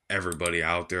 everybody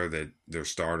out there, that their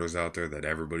starters out there, that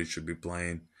everybody should be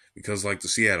playing. Because like the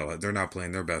Seattle, they're not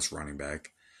playing their best running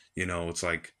back. It's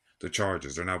like the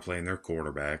Chargers, they're not playing their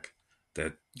quarterback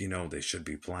that, they should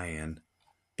be playing.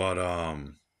 But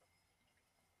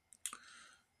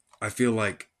I feel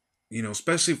like,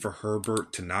 especially for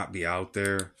Herbert to not be out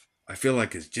there, I feel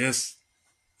like it's just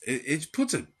it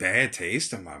puts a bad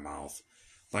taste in my mouth.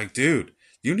 Like, dude,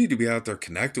 you need to be out there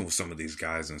connecting with some of these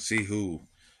guys and see who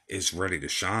is ready to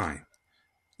shine,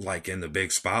 like in the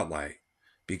big spotlight,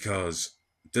 because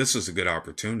this is a good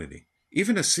opportunity.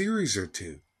 Even a series or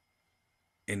two,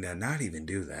 and to not even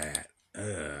do that,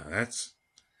 that's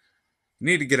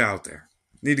need to get out there.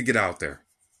 Need to get out there,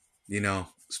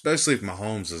 especially if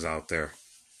Mahomes is out there.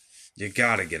 You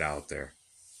gotta get out there.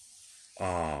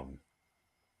 Um,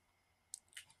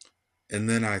 and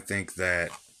then I think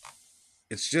that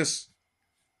it's just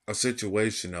a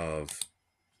situation of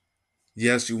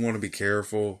yes, you want to be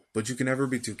careful, but you can never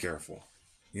be too careful,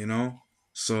 you know?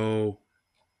 So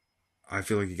I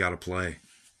feel like you got to play.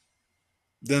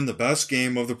 Then the best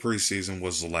game of the preseason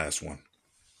was the last one.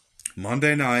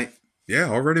 Monday night. Yeah,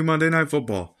 already Monday Night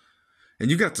Football.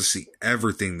 And you got to see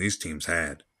everything these teams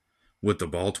had with the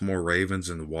Baltimore Ravens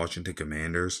and the Washington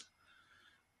Commanders.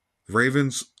 The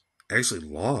Ravens actually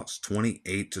lost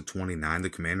 28-29. The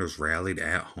Commanders rallied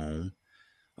at home.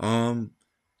 Um,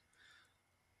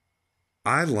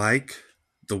 I like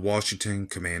the Washington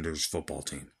Commanders football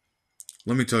team.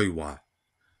 Let me tell you why.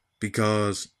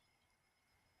 Because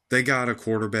they got a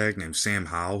quarterback named Sam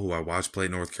Howell, who I watched play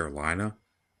North Carolina.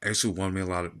 Actually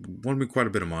won me quite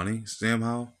a bit of money. Sam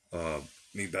Howell,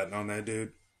 me betting on that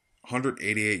dude.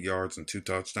 188 yards and 2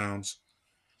 touchdowns.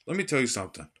 Let me tell you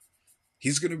something.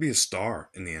 He's going to be a star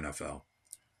in the NFL.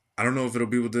 I don't know if it'll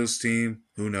be with this team.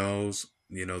 Who knows?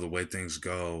 The way things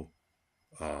go.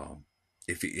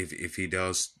 If he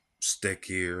does stick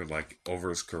here like over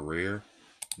his career,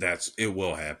 it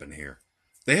will happen here.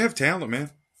 They have talent,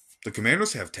 man. The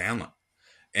Commanders have talent,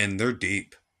 and they're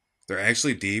deep. They're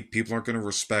actually deep. People aren't going to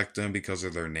respect them because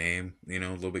of their name. A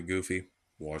little bit goofy.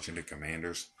 Washington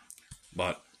Commanders,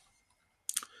 but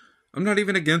I'm not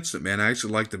even against it, man. I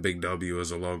actually like the big W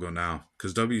as a logo now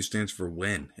because W stands for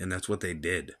win, and that's what they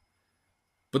did.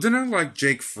 But then I like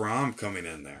Jake Fromm coming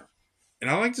in there. And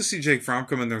I like to see Jake Fromm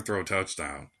come in there and throw a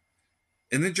touchdown.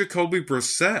 And then Jacoby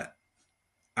Brissett.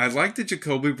 I like that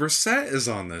Jacoby Brissett is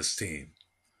on this team.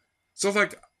 So,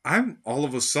 like, I'm all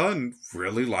of a sudden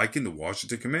really liking the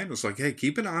Washington Commanders. Like, hey,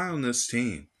 keep an eye on this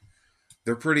team.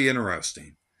 They're pretty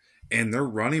interesting. And their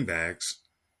running backs,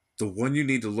 the one you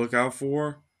need to look out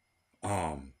for,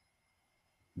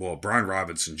 Brian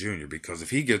Robinson Jr., because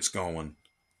if he gets going,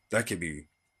 that could be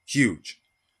huge.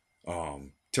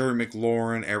 Terry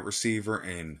McLaurin at receiver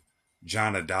and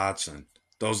Jonna Dotson.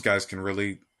 Those guys can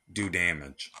really do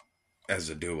damage as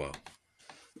a duo.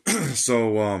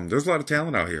 So there's a lot of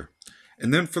talent out here.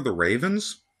 And then for the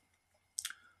Ravens,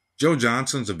 Joe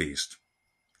Johnson's a beast.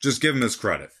 Just give him his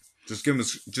credit.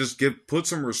 Put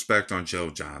some respect on Joe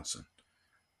Johnson.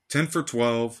 10 for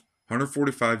 12,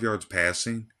 145 yards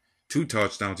passing, 2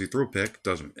 touchdowns. He threw a pick.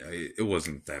 It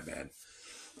wasn't that bad.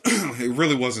 It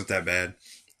really wasn't that bad.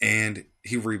 And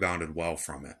he rebounded well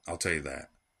from it. I'll tell you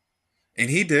that. And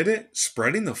he did it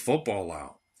spreading the football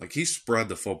out. Like, he spread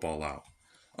the football out.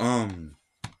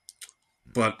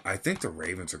 But I think the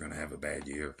Ravens are going to have a bad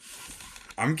year.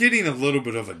 I'm getting a little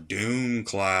bit of a doom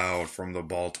cloud from the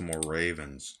Baltimore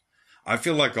Ravens. I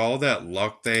feel like all that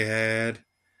luck they had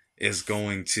is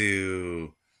going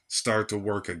to start to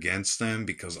work against them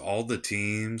because all the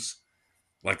teams,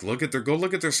 like, go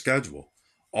look at their schedule.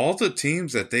 All the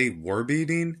teams that they were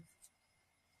beating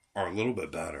are a little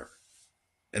bit better.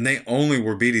 And they only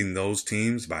were beating those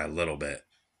teams by a little bit.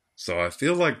 So I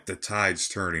feel like the tide's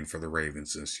turning for the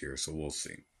Ravens this year, so we'll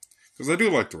see. because I do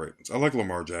like the Ravens. I like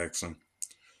Lamar Jackson.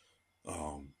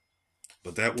 Um,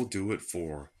 but that will do it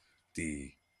for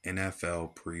the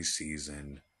NFL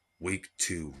preseason week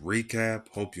 2 recap.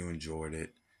 Hope you enjoyed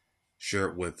it. Share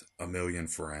it with a million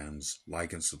friends.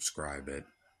 Like and subscribe it.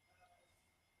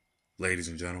 Ladies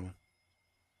and gentlemen,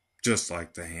 just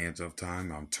like the hands of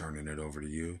time, I'm turning it over to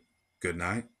you. Good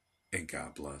night and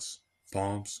God bless.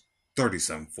 Palms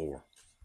 37-4.